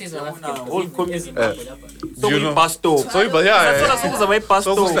share can't it? say South Una African whole because community. Zimbabwe. So You we know. pasto. Sorry, but yeah. That's what sokuza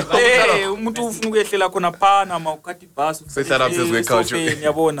bayipasto. Sokuza- Eh, umuntu ufuna ukuyehlela khona phana mawukhathi ibhasi. Sehlala phezu kwecouch. Sofeni,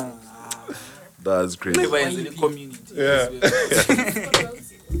 yabona. That's crazy. Bayenzela i-community. Yeah.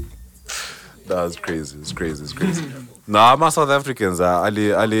 That's crazy. It's crazy. Nah, my South Africans are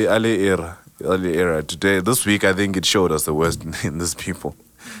Ali era. Today, this week, I think it showed us the worst in these people.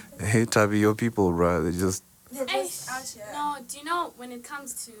 Hey, Tabi, your people, bro. They just. They're just out here. No, do you know when it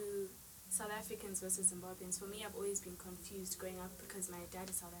comes to South Africans versus Zimbabweans, for me, I've always been confused growing up because my dad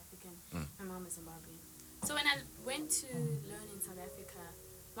is South African, my mom is Zimbabwean. So when I went to learn in South Africa,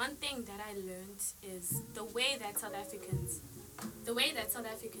 one thing that I learned is the way that South Africans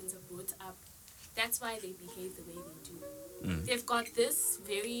are brought up. That's why they behave the way they do. They've got this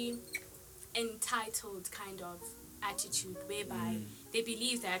very entitled kind of attitude whereby they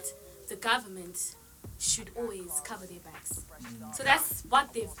believe that the government should always cover their backs. So that's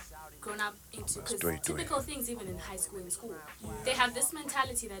what they've grown up into. Because typical things even in high school and school, they have this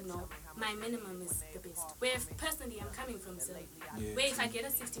mentality that no, my minimum is the best. Where if personally I'm coming from Zim, where if I get a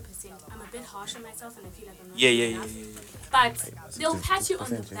 60%, I'm a bit harsh on myself and I feel like I'm not Yeah. enough. But they'll pat you on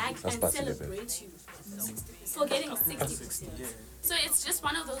the back and celebrate you for getting 60%. So it's just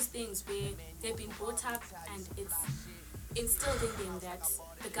one of those things where they've been brought up and it's instilled in them that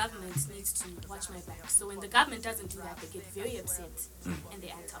the government needs to watch my back. So when the government doesn't do that, they get very upset and they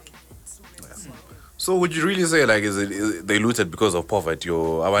act out like that. So would you really say like is they looted because of poverty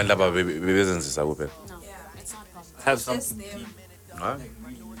or abantu laba bebenzisa kuphi? No, Yeah. it's not possible. Have Just something them. deep. Huh?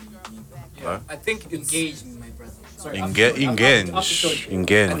 Yeah, I think it's Engaged, my brother. Sorry. Engage.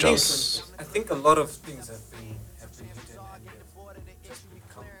 I think a lot of things have been hidden and they've just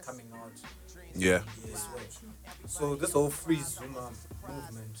become coming out Yeah. this way. So this whole Free Zuma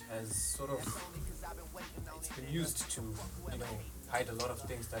movement has sort of it's been used to, hide a lot of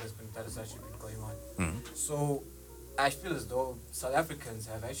things that has actually been going on. So I feel as though South Africans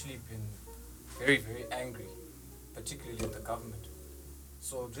have actually been very, very angry, particularly at the government.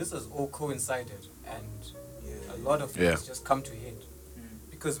 So this has all coincided and a lot of things just come to head.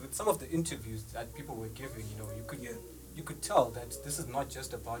 Because with some of the interviews that people were giving, you could tell that this is not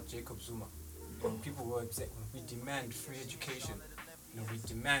just about Jacob Zuma. People were saying, we demand free education. We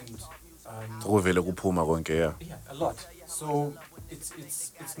demand Kuvele kuphuma konke, yeah. yeah, a lot. So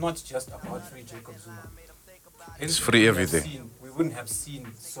it's not just about free Jacob Zuma. It's free everything. We wouldn't have seen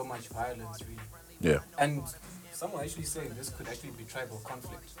so much violence, really. Yeah. And some are actually saying this could actually be tribal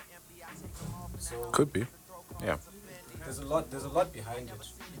conflict. So Could be. Yeah. there's a lot behind it.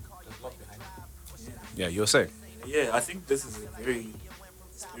 There's a lot behind it. Yeah, you're saying. Yeah, I think this is a very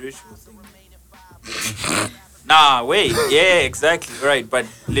spiritual thing. Nah, wait. Yeah, exactly. Right, but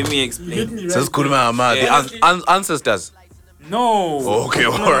let me explain. Says Kuruma the ancestors. No. Okay,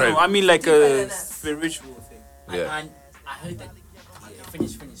 No, alright. I mean like Deeper a than us. spiritual thing. Yeah. And I heard that.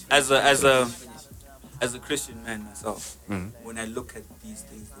 Finish. As a Finish. as a Christian man myself, when I look at these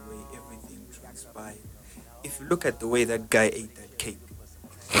things, the way everything transpired, if you look at the way that guy ate that cake,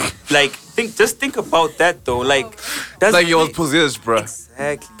 like think about that though. Like that's Like he was possessed, bro.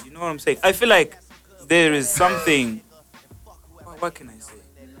 exactly. You know what I'm saying? I feel like there is something. What can I say?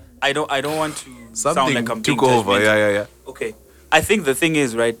 I don't want to sound Something like I'm being took over. judgmental. Yeah. Okay, I think the thing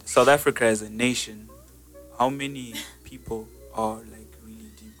is, right, South Africa as a nation, how many people are like really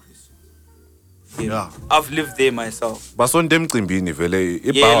deep Christians? Yeah. I've lived there myself. Basonto emcimbini vele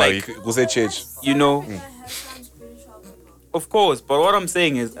Yeah, ibhawa like- kuse church. You know, Have some spiritual people. of course, but what I'm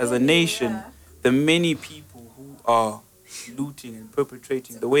saying is, as a nation, the many people who are looting and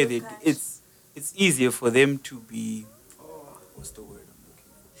perpetrating the way they do, it's easier for them to be, what's the word I'm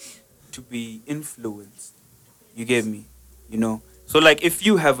looking for? To be influenced. You get me? You know? So like if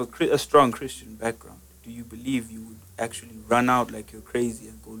you have a strong Christian background, do you believe you would actually run out like you're crazy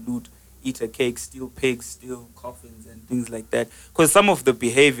and go loot, eat a cake, steal pigs, steal coffins and things like that? Because some of the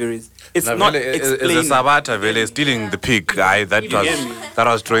behavior is, it's Na not vele, as a explained. Sabata vele stealing the pig, that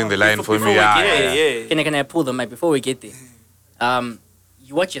was drawing the line for me. Yeah. Can I pull the mic before we get there?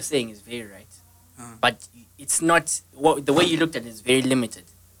 What you're saying is very right, but it's not the way you looked at it is very limited.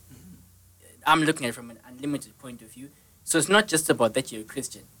 I'm looking at it from an unlimited point of view. So it's not just about that you're a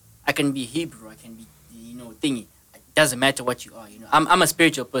Christian. I can be Hebrew. I can be thingy. It doesn't matter what you are. I'm a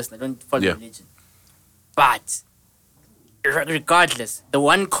spiritual person. I don't follow Yeah. religion. But regardless, the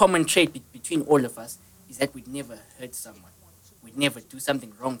one common trait between all of us is that we'd never hurt someone. We'd never do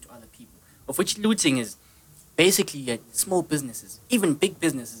something wrong to other people. Of which looting is basically small businesses, even big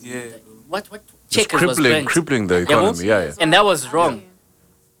businesses. Yeah. What It's Checkers was burnt. crippling the economy. Yeah. And that was wrong.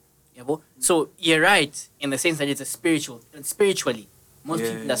 Yeah, well, so you're right in the sense that it's spiritually, most Yeah,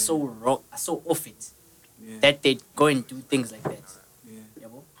 people yeah, are so wrong, are so off it Yeah. that they go and do things like that. Yeah. Yeah,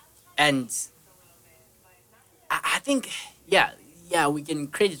 well, and I think, yeah, we can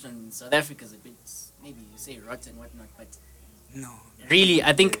credit on South Africa's a bit, maybe you say rotten, whatnot, but No. really,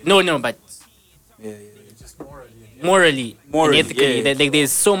 I think but Yeah. Just morally. morally, Morally, and ethically, yeah.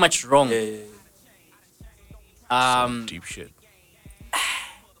 there's so much wrong. Yeah. Deep shit.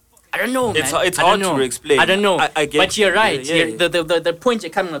 I don't know, It's man. it's I don't hard know. to explain. I don't know. I get But you're right. Yeah. The point you're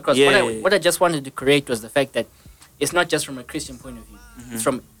coming across. Yeah. What I just wanted to correct was the fact that it's not just from a Christian point of view. Mm-hmm. It's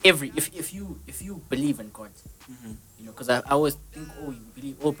from if you believe in God, Mhm. because I always think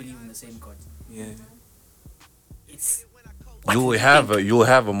all believe in the same God. Yeah. It's You'll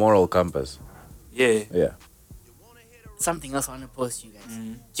have a moral compass. Yeah. Yeah. something else I want to pose to you guys.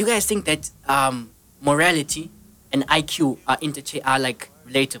 Mhm. Do you guys think that morality and IQ are like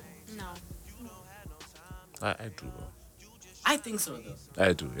relatable? No. I do. Bro. I think so though.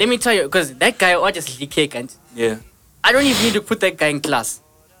 I do. Let me tell you, because that guy obviously cake and Yeah. I don't even need to put that guy in class.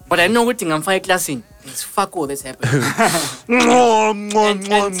 But I know what thing I'm fine class in. It's fuck all that's happening. Yeah. I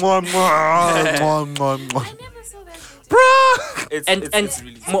never saw that. It's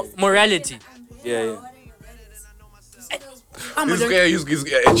really Morality. Yeah. He's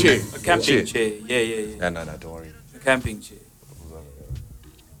a chair. A camping chair. Yeah. No, don't worry. A camping chair.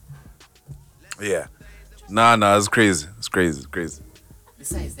 Yeah. Nah, it's crazy. It's crazy.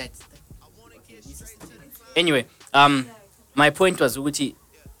 Besides that, okay, this is the thing. Anyway, my point was Uti.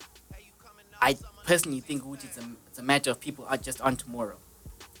 I personally think Uti it's a matter of people are just on tomorrow.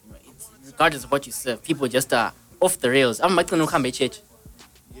 It's, regardless of what you serve, people just are off the rails. I'm not going to come to church.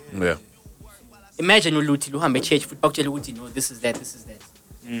 Yeah. Imagine Uluti luhambe church futhi bakutshela ukuthi no, this is that.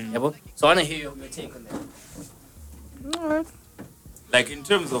 Yabo? So I want to hear your take on that. Like in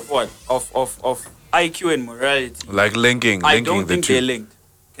terms of what? Of IQ and morality. Like linking I don't the think two. they're linked.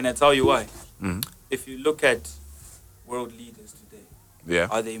 Can I tell you why? Mhm. If you look at world leaders today, Yeah.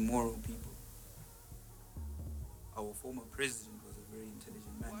 are they moral people? Our former president was a very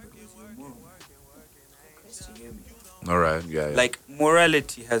intelligent man, but was he a moral man? You get me? All right. Yeah. Like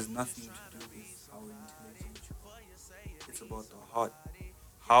morality has nothing to do with how intelligent you are. It's about the heart,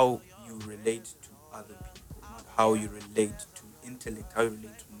 how you relate to other people, not how you relate to intellect, how you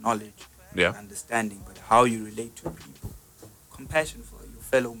relate to knowledge, Yeah. understanding, but how you relate to people, compassion for your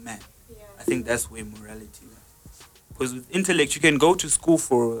fellow man. I think that's where morality lies. Because with intellect, you can go to school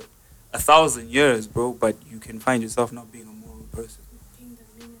for 1,000 years, bro, but you can find yourself not being a moral person.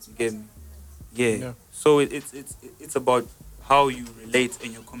 You get me? Yeah. So it's about how you relate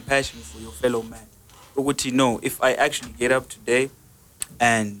and your compassion for your fellow man. But what you know, if I actually get up today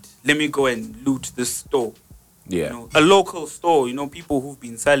and let me go and loot this store, Yeah. you know, a local store, people who've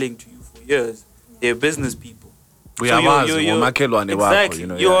been selling to you for years, they're business people. Uyabazi,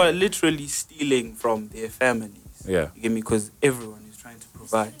 Exactly. You're literally stealing from their families. Yeah. You get me? Because everyone is trying to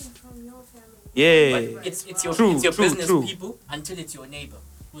provide. From your family. Yeah. But it's your True, business true. people until it's your neighbor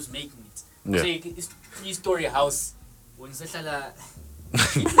who's making it. Yeah. So it's 3-story house. When Sashala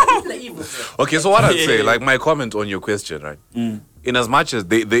Okay, so what I'd say, Yeah. like my comment on your question, right? In as much as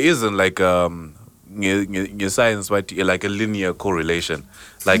there isn't like science, but like a linear correlation,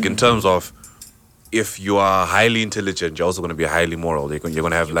 like in terms of if you are highly intelligent, you're also going to be highly moral. You're going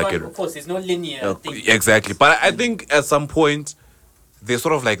to have Of course, there's no linear thing. exactly. But I think at some point, they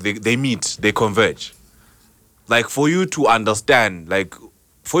sort of like they meet, they converge. Like for you to understand, like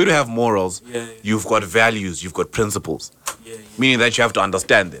for you to have morals, you've got values, you've got principles. Meaning that you have to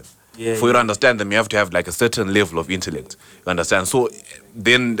understand them. For you to understand them, you have to have like a certain level of intellect. You understand? So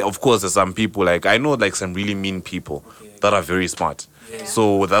then, of course, there's some people like I know like some really mean people that are very smart.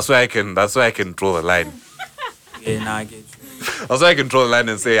 So that's why I can draw the line. Yeah, nah, I get you. That's why I can draw the line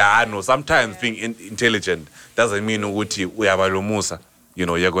and say, no. Sometimes being intelligent doesn't mean we have a lumusa. You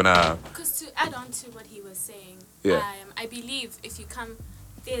know, you're gonna. Because to add on to what he was saying, Yeah. I believe if you come,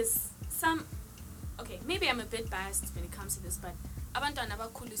 there's some. Okay, maybe I'm a bit biased when it comes to this, but abantwana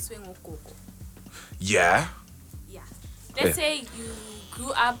bakhuliswe ngogogo. Yeah. Yeah. Let's say you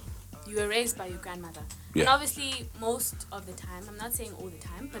grew up, you were raised by your grandmother. Yeah. And obviously, most of the time, I'm not saying all the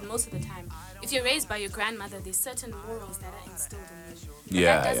time, but most of the time, if you're raised by your grandmother, there's certain morals that are instilled in you. But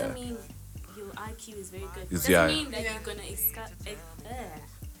Yeah, that doesn't yeah. mean your IQ is very good. It It's- doesn't yeah. mean that you're going to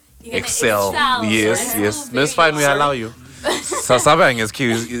Excel. right? Yes. Still That's very fine. We well. allow you. So something is It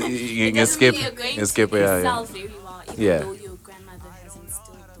doesn't mean escape. you're going Escape. to Yeah. excel very well, even Yeah. though your grandmother has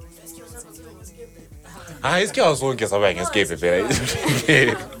instilled those morals in you. Escape something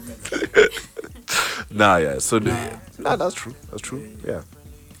escape. Nah, yeah. So nah, that's true. That's true. Yeah.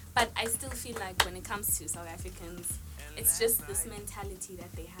 But I still feel like when it comes to South Africans, it's just this mentality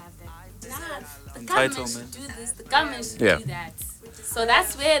that they have that the government should do this, the government should Yeah. do that. So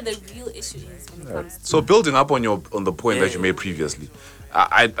that's where the real issue is when it comes to So building up on the point that you made previously,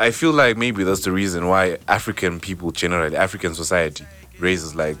 I feel like maybe that's the reason why African people generally, African society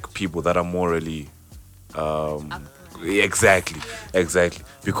raises like people that are morally exactly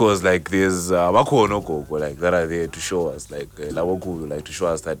because like there's bakhona like that are there to show us like like to show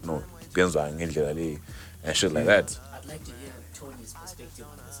us that no and shit like that. I'd like to hear Tony's perspective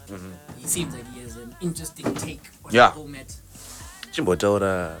on this. He seems like he has an interesting take on Yeah. the whole matter.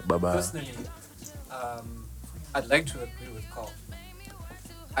 Chimbotaura, baba. Personally, I'd like to agree with Carl.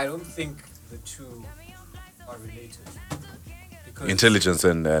 I don't think the two are related. Because Intelligence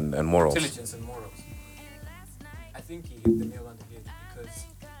and morals. intelligence and morals. I think he hit the nail on the head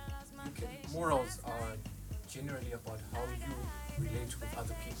because morals are generally about how you relate with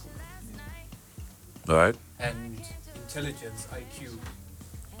other people. All right. And intelligence, IQ,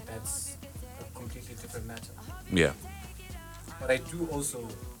 that's a completely different matter. Yeah. But I do also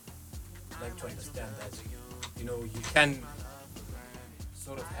like to understand that, you can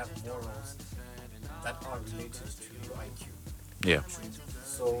sort of have morals that are related to your IQ. Yeah.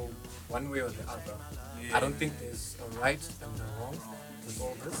 So one way or the other, I don't think there's a right and a wrong with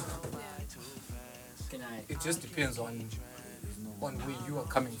all this. Can I? It just depends on where you are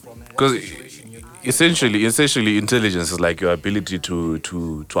coming from and what Because situation you're in. essentially, intelligence is like your ability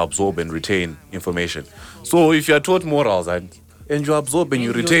to absorb and retain information. So if you are taught morals and you absorb and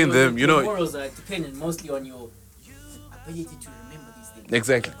you retain them, Your morals are dependent mostly on your ability to remember these things.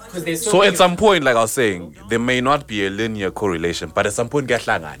 Exactly. 'Cause there's So many at some point, like I was saying, there may not be a linear correlation, but at some point, get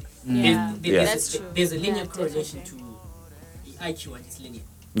Yeah. There's true. there's a linear Yeah, correlation definitely. to the IQ and it's linear.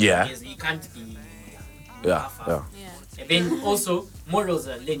 Yeah. You can't be Yeah. half-half. Yeah. Yeah. And then also morals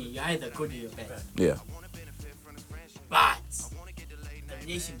are linear. You're either good or you're bad. Yeah. But the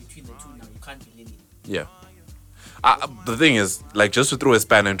relation between the two now, you can't be linear. Yeah. The thing is, like, just to throw a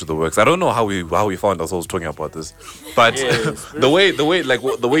spanner into the works, I don't know how we found ourselves talking about this, but the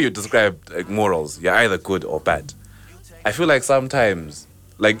way you describe like, morals, you're either good or bad. I feel like sometimes,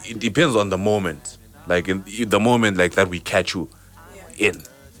 like, it depends on the moment, like in the moment like that we catch you in.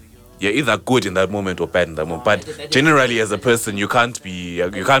 You're either good in that moment or bad in that moment. But generally, as a person, you can't be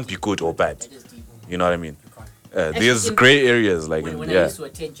good or bad. That is deep. You know what I mean? There's Actually, gray areas, like When I yeah. used to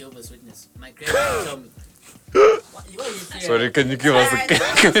attend Jehovah's Witness, my grandma would tell me. What you say? Sorry, can you give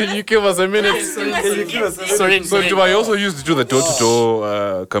us a minute? Sorry. So do I also used to do the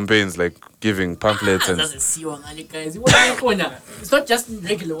door-to-door campaigns, like giving pamphlets and Doesn't see one, guys. What are you corner? It's not just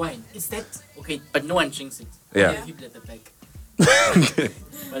regular wine. It's that okay, but no one drinks it. Yeah. Only people at the back.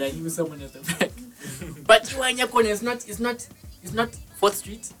 But I knew someone at the back. But you are in your corner. It's not 4th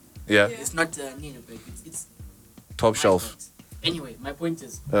Street. yeah, It's not near the back. It's top shelf. Anyway, my point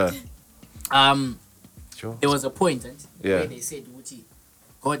is, Sure. there was a point, Yeah. where they said, "Uti,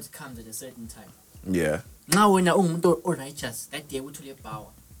 God comes at a certain time." Yeah, Now when umuntu righteous, that day uthole power,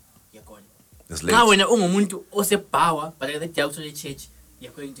 you're gone. it's Now late. when umuntu power, but that day uthole church,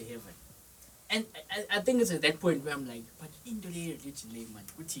 you're going to heaven. And I think it's at that point where I'm like, but into the religion, like, man,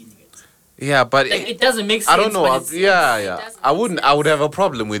 uthini guys? Yeah, but Like, it doesn't make sense. I don't know. but it's- Yeah. doesn't I make wouldn't. sense. I would have a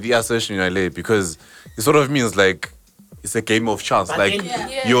problem with the assertion in LA because it sort of means like it's a game of chance. But Like then-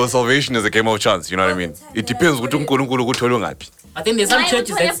 Yeah. your salvation is a game of chance. You know what I All the mean? time, It yeah. depends. Ukuthi uNkulunkulu ukuthole ngaphi. But then there's some Why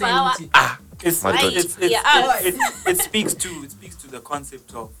churches that say, 24 ukuthi, It's, My it's, God. it's, it's, Yeah. it speaks to the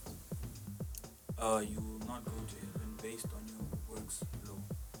concept of you will not go to heaven based on your works alone.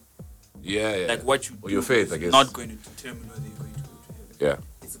 Yeah. Like what you Or do your faith, is I guess. not going to determine whether you're going to go to heaven. Yeah.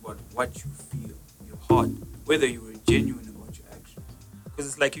 It's about what you feel, your heart, whether you were genuine about your actions. Because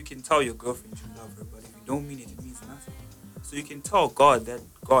it's like you can tell your girlfriend you love her, but if you don't mean it, it means nothing. So you can tell God that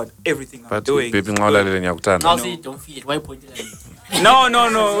everything I'm But doing. baby is ngiwalalele good. ngiyakuthanda. now No. say, don't feel it. Why point it at me? No,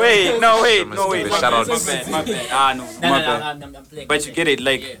 wait. Shout out. My bad. Ah, no, No, my no, bad. I'm playing. But you get it,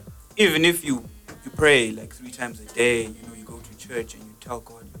 like Yeah. even if you pray like 3 times a day, you go to church and you tell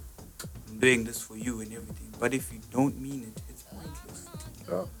God, I'm doing this for you and everything. But if you don't mean it, it's pointless.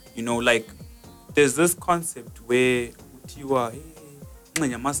 Yeah. Like there's this concept where kuthiwa,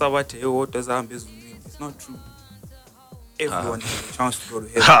 it's not true. Everyone has a chance to go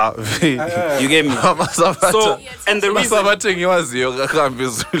to heaven. You get me? So and the reason Masabathe ngiwaziyo kahambe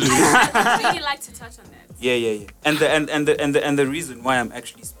ezulu. I'd really like to touch on that. Yeah. And the reason why I'm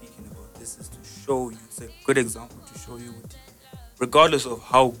actually speaking about this is to show you, it's a good example to show you, regardless of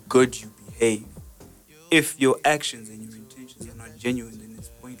how good you behave, if your actions and your intentions are not genuine, then it's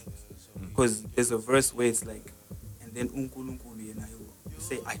pointless. Because there's a verse where it's like, and then unkulunkulu yena you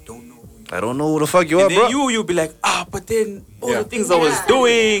say, I don't know who you are. I don't know who the fuck you are, And bro. then you'll be like, but then all Yeah. the things I was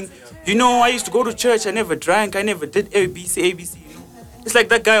doing, I used to go to church, I never drank, I never did ABC. It's like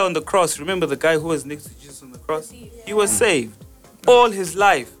that guy on the cross. Remember the guy who was next to Jesus on the cross? He was saved all his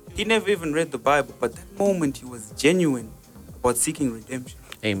life. He never even read the Bible, but that moment he was genuine about seeking redemption.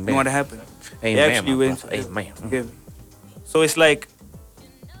 You know what happened? He actually went to heaven. Amen. You get me? So it's like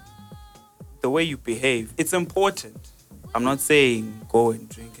the way you behave, it's important. I'm not saying go and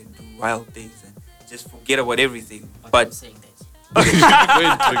drink and do wild things and just forget about everything. I'm But saying that.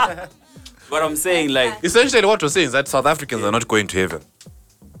 what I'm saying, like, Essentially, what we're saying is that South Africans are not going to heaven.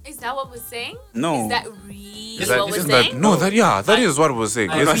 Is that what we're saying? No. Is that really Is that, what we're isn't that, saying? no, that is what we're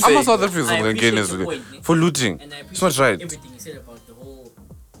saying. I'm Yes, not I'm saying not South that. Africans I going appreciate against your point, Nick. for looting. And I It's not appreciate right. everything you said about the whole.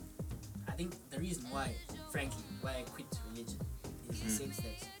 I think the reason why, frankly, why I quit religion is the sense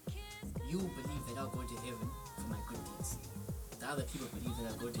that you believe that I'll go to heaven for my good deeds. The other people believe that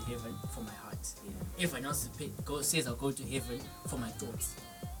I'll go to heaven for my heart. Everyone else says I'll go to heaven for my thoughts.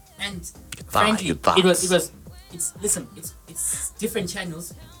 And frankly, your thoughts. it's different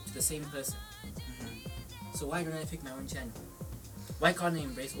channels to the same person. So why don't I pick my own channel? Why can't I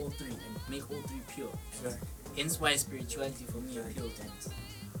embrace all three and make all three pure? And hence why spirituality for me appealed. And I was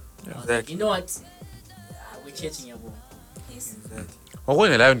like, Exactly. you know what? We're churching your boy. He's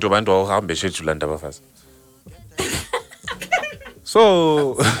Wakwenzelayo nto bantu awuhambe eshejuli laa ndaba fast.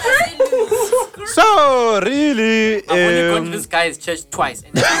 So really, I've only gone to this guy's church twice,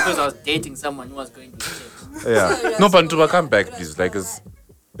 and that's because I was dating someone who was going to his church. yeah. No, but to come back, please. Like, it was.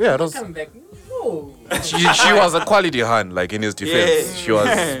 Coming back, no. She was a quality hand, like in his defense. She was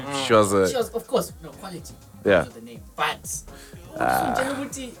She a was, of course, no quality. Yeah. Because of the name, but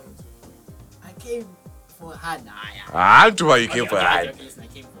I came for her. Nah, yeah. I'll do what you came for. Okay, Right? listen, I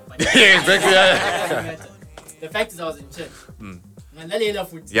came for. But Exactly. Yeah. The fact is, I was in church. Ngalalela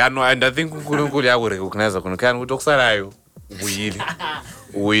futhi. Yeah, no, and I think uNkulunkulu yakurecognize khona khani ukuthi okusalayo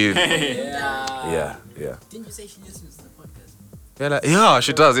uyile. Yeah. Yeah. Didn't you say she listens to the podcast? Yeah,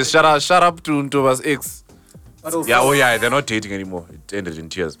 she does. Yes, shout up to Ntoba's ex. But also, Yeah, they're not dating anymore. It ended in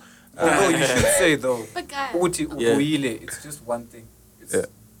tears. although you should say though, But guys, uthi Yeah. ubuyile, it's just one thing. It's, Yeah.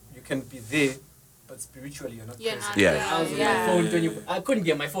 You can be there, but spiritually you're not you're present. not. Yeah. I was on my phone 20. I couldn't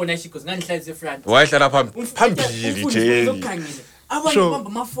get my phone actually because ngangihlala front. Wayehlala phambili nje. Abantu bamba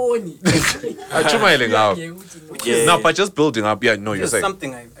amafoni. Achumayele ngawo. Yeah. No, but just building up. Yeah, no, you're There's saying.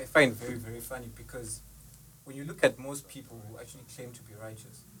 something I find very, very funny because when you look at most people who actually claim to be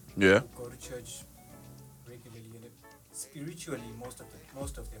righteous, Yeah. who go to church regularly, and spiritually most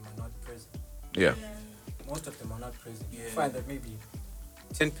of them are not present. Yeah. Most of them are not present. You Yeah. find that maybe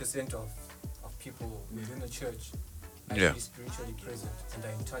 10% of people within the church are Yeah. actually spiritually present and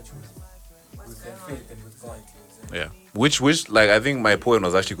are in touch with their faith and with God. Yeah. Which like I think my point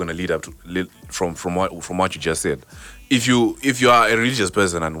was actually going to lead up to from what you just said. If you are a religious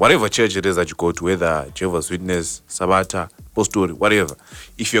person and whatever church it is that you go to, whether Jehovah's Witness, Sabata, Apostle, whatever,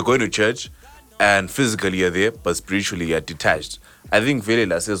 if you're going to church and physically you're there but spiritually you're detached, I think very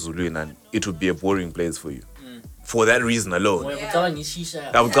says Zulu and it would be a boring place for you. for that reason alone. Uyabutala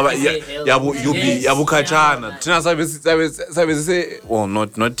ngishisha. Yabu kachana. Tina sabe say, well,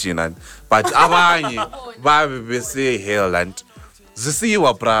 not Tina, but abanye babe say hell and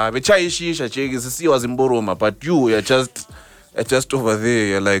zisiwa bra bechayishisha cheki zisiwa zimboroma, but you're just over there,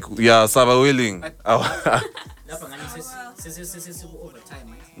 you're like saba willing. Lapha ngani over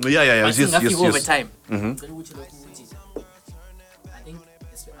time. Yeah. Yes. Over time. Mhm. I think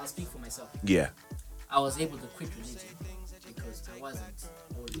I'll speak for myself. Yeah. I was able to quit religion because I wasn't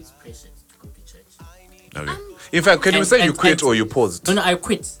always pressured to go to church. Okay. In fact, can you say you quit or you paused? No, I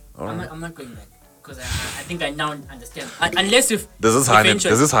quit. Alright. I'm not going back because I think I now understand. Unless if Does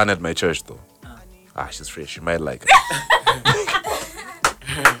this hand at my church though? She's fresh. You might like it.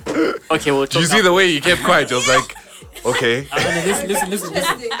 Okay, well, Do you see the way you kept quiet? I was like, okay.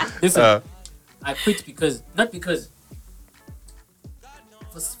 Listen. I quit not because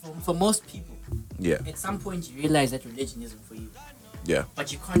for most people, Yeah. at some point you realize that religion isn't for you. Yeah.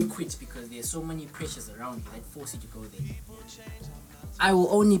 But you can't quit because there's so many pressures around you that force you to go there. I will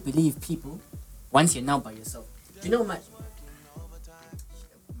only believe people once you're now by yourself. You know,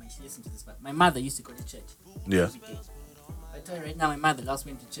 listen to this, but my mother used to go to church. Yeah. Every day. I tell you right now, my mother last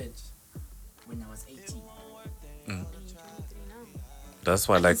went to church when I was 18. That's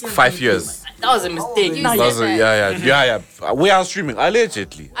why, like 5 years. That was a mistake. You Now said you- that. Yeah. We are streaming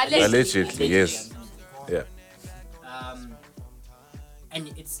allegedly. Allegedly. Yes. Yeah.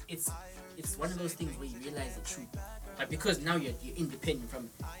 And it's one of those things where you realize the truth, but because now you're independent from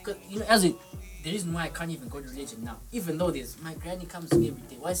it. Because the reason why I can't even go to religion now, even though my granny comes to me every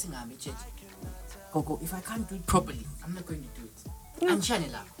day, why sing I'm at church? Go. If I can't do it properly, I'm not going to do it. And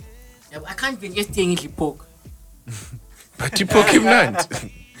Chanela, I can't be just saying it poke. But you poke him not.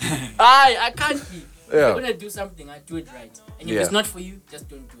 I can't be. If Yeah. you're gonna do something, I do it right. And if it's not for you, just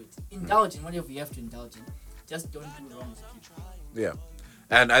don't do it. Indulge in whatever you have to indulge in. Just don't do wrong to people. Yeah.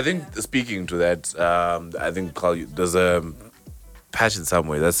 And I think speaking to that, I think there's a passage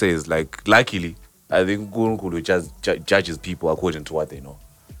somewhere that says like, luckily, I think Nkulunkulu just judges people according to what they know.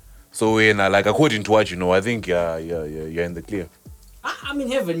 So when according to what you know, I think you're in the clear. I'm in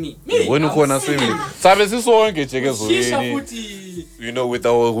heaven, me. When you corner swimming, sabe sisonke Shisha cheke futhi. with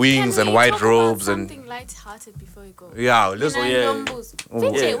our wings Can and we white talk robes about and something light-hearted before you go? yeah, let's Can I yeah. numbers?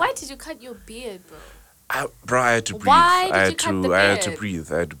 Vijay, why did you cut your beard, bro? I had to breathe. Why did I you had cut to the I had to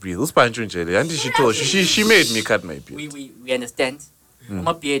beard? breathe. Uspancho njele. And she told she made me cut my beard. We understand.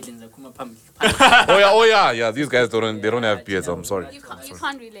 Uma beard lenza kuma phambili. Oh yeah. These guys don't have beards. I'm sorry. You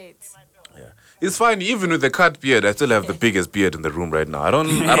can't relate. It's fine. Even with the cut beard, I still have the biggest beard in the room right now. I don't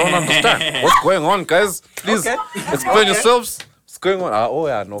understand what's going on, guys. Please explain yourselves. What's going on?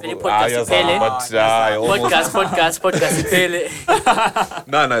 No. Podcast ipele. Podcast ipele.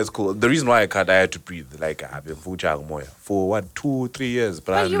 No, it's cool. The reason why I cut, I had to breathe. Like I've been for 2-3 years,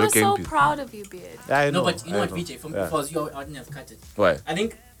 but But I'm you were looking. so proud of your beard. I know. No, but you know I what, know. Vijay, from Yeah. because you wouldn't have cut it. Why? I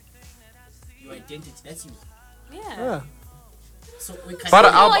think your identity, that's you. Yeah. So we can But boy,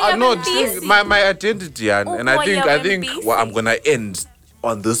 I you're know been the thing, busy. my identity, and Oh, I boy, think you're been well, I'm busy. gonna end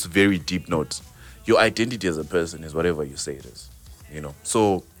on this very deep note. Your identity as a person is whatever you say it is,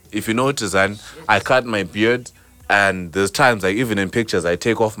 So if you notice, and I cut my beard, and there's times like even in pictures I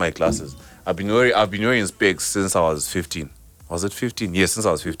take off my glasses. I've been wearing specs since I was 15. Was it 15? Yes, since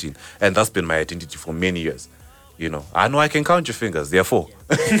I was 15, and that's been my identity for many years. I know I can count your fingers. Therefore.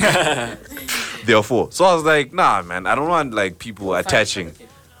 Therefore. So I was like, nah, man, I don't want like people attaching.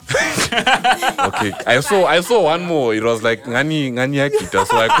 Okay. I saw one more. It was like ngani akita,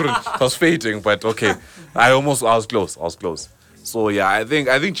 so I couldn't. I was fading, but okay. I was close. So yeah, I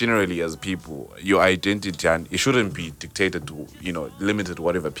think generally as people, your identity and it shouldn't be dictated to, limited to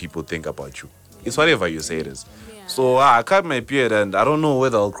whatever people think about you. It's whatever you say it is. Yeah. So I cut my beard and I don't know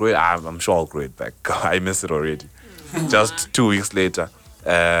whether I'll grow it. I'm sure I'll grow it back. I miss it already. Just 2 weeks later.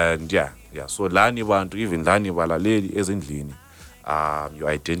 And yeah. So lani bantu, even lani balaleli ezindlini. Your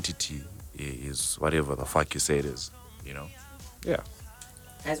identity is whatever the fuck you say it is. Yeah.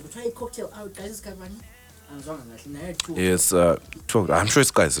 Guys, we're trying a cocktail out. Guys, it's Kabani. Yes, talk. I'm sure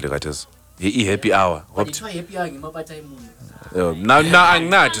it's guys like this. Happy hour. But try happy hour in my time. Now I'm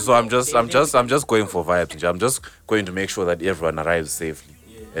not. So I'm just going for vibes. I'm just going to make sure that everyone arrives safely,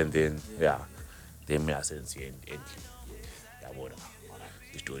 and then they may sense and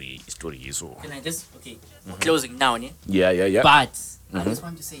story is so. Can I just closing now, ne? Yeah. But I just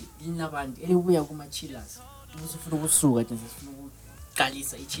want to say, anywhere kuma chillers. Usufuna ukusuka nje sifuna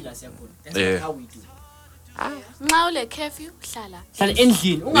ukuqalisa ichillers yakhona. That's not how we do. Nxa ule curfew hlala. hlala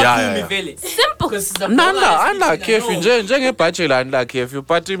endlini ungaphumi vele Simple. because sizabhokana Anla sithi, curfew no. njengebhajela anla curfew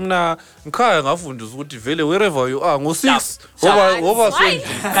but mina ngikhaya ngafundisa ukuthi vele wherever you are ngo 6 ngoba Why?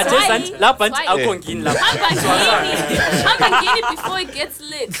 Khathesi lapha Why? akho ngini lapha. Hamba ngini before it gets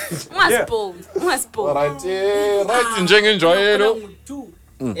lit. Ungaspoil. right njengenjwayelo. Two.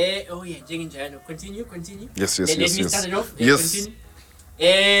 Oh yeah, njengenjalo. Continue. Yes. Let me start it off. Yes. Continue.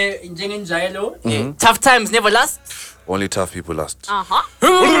 Njengenjalo. Tough times never last. Only tough people last.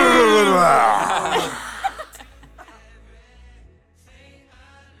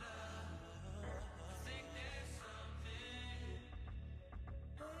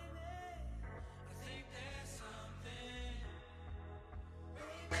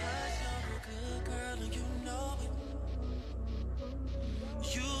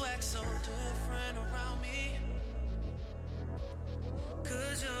 You act so different around me.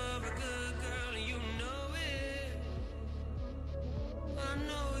 'Cause you're a good girl and you know it. I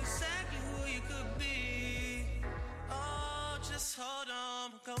know exactly who you could be. Oh, just hold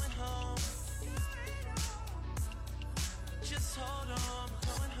on, we're going home. Just hold on, we're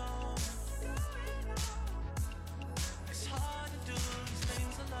going home.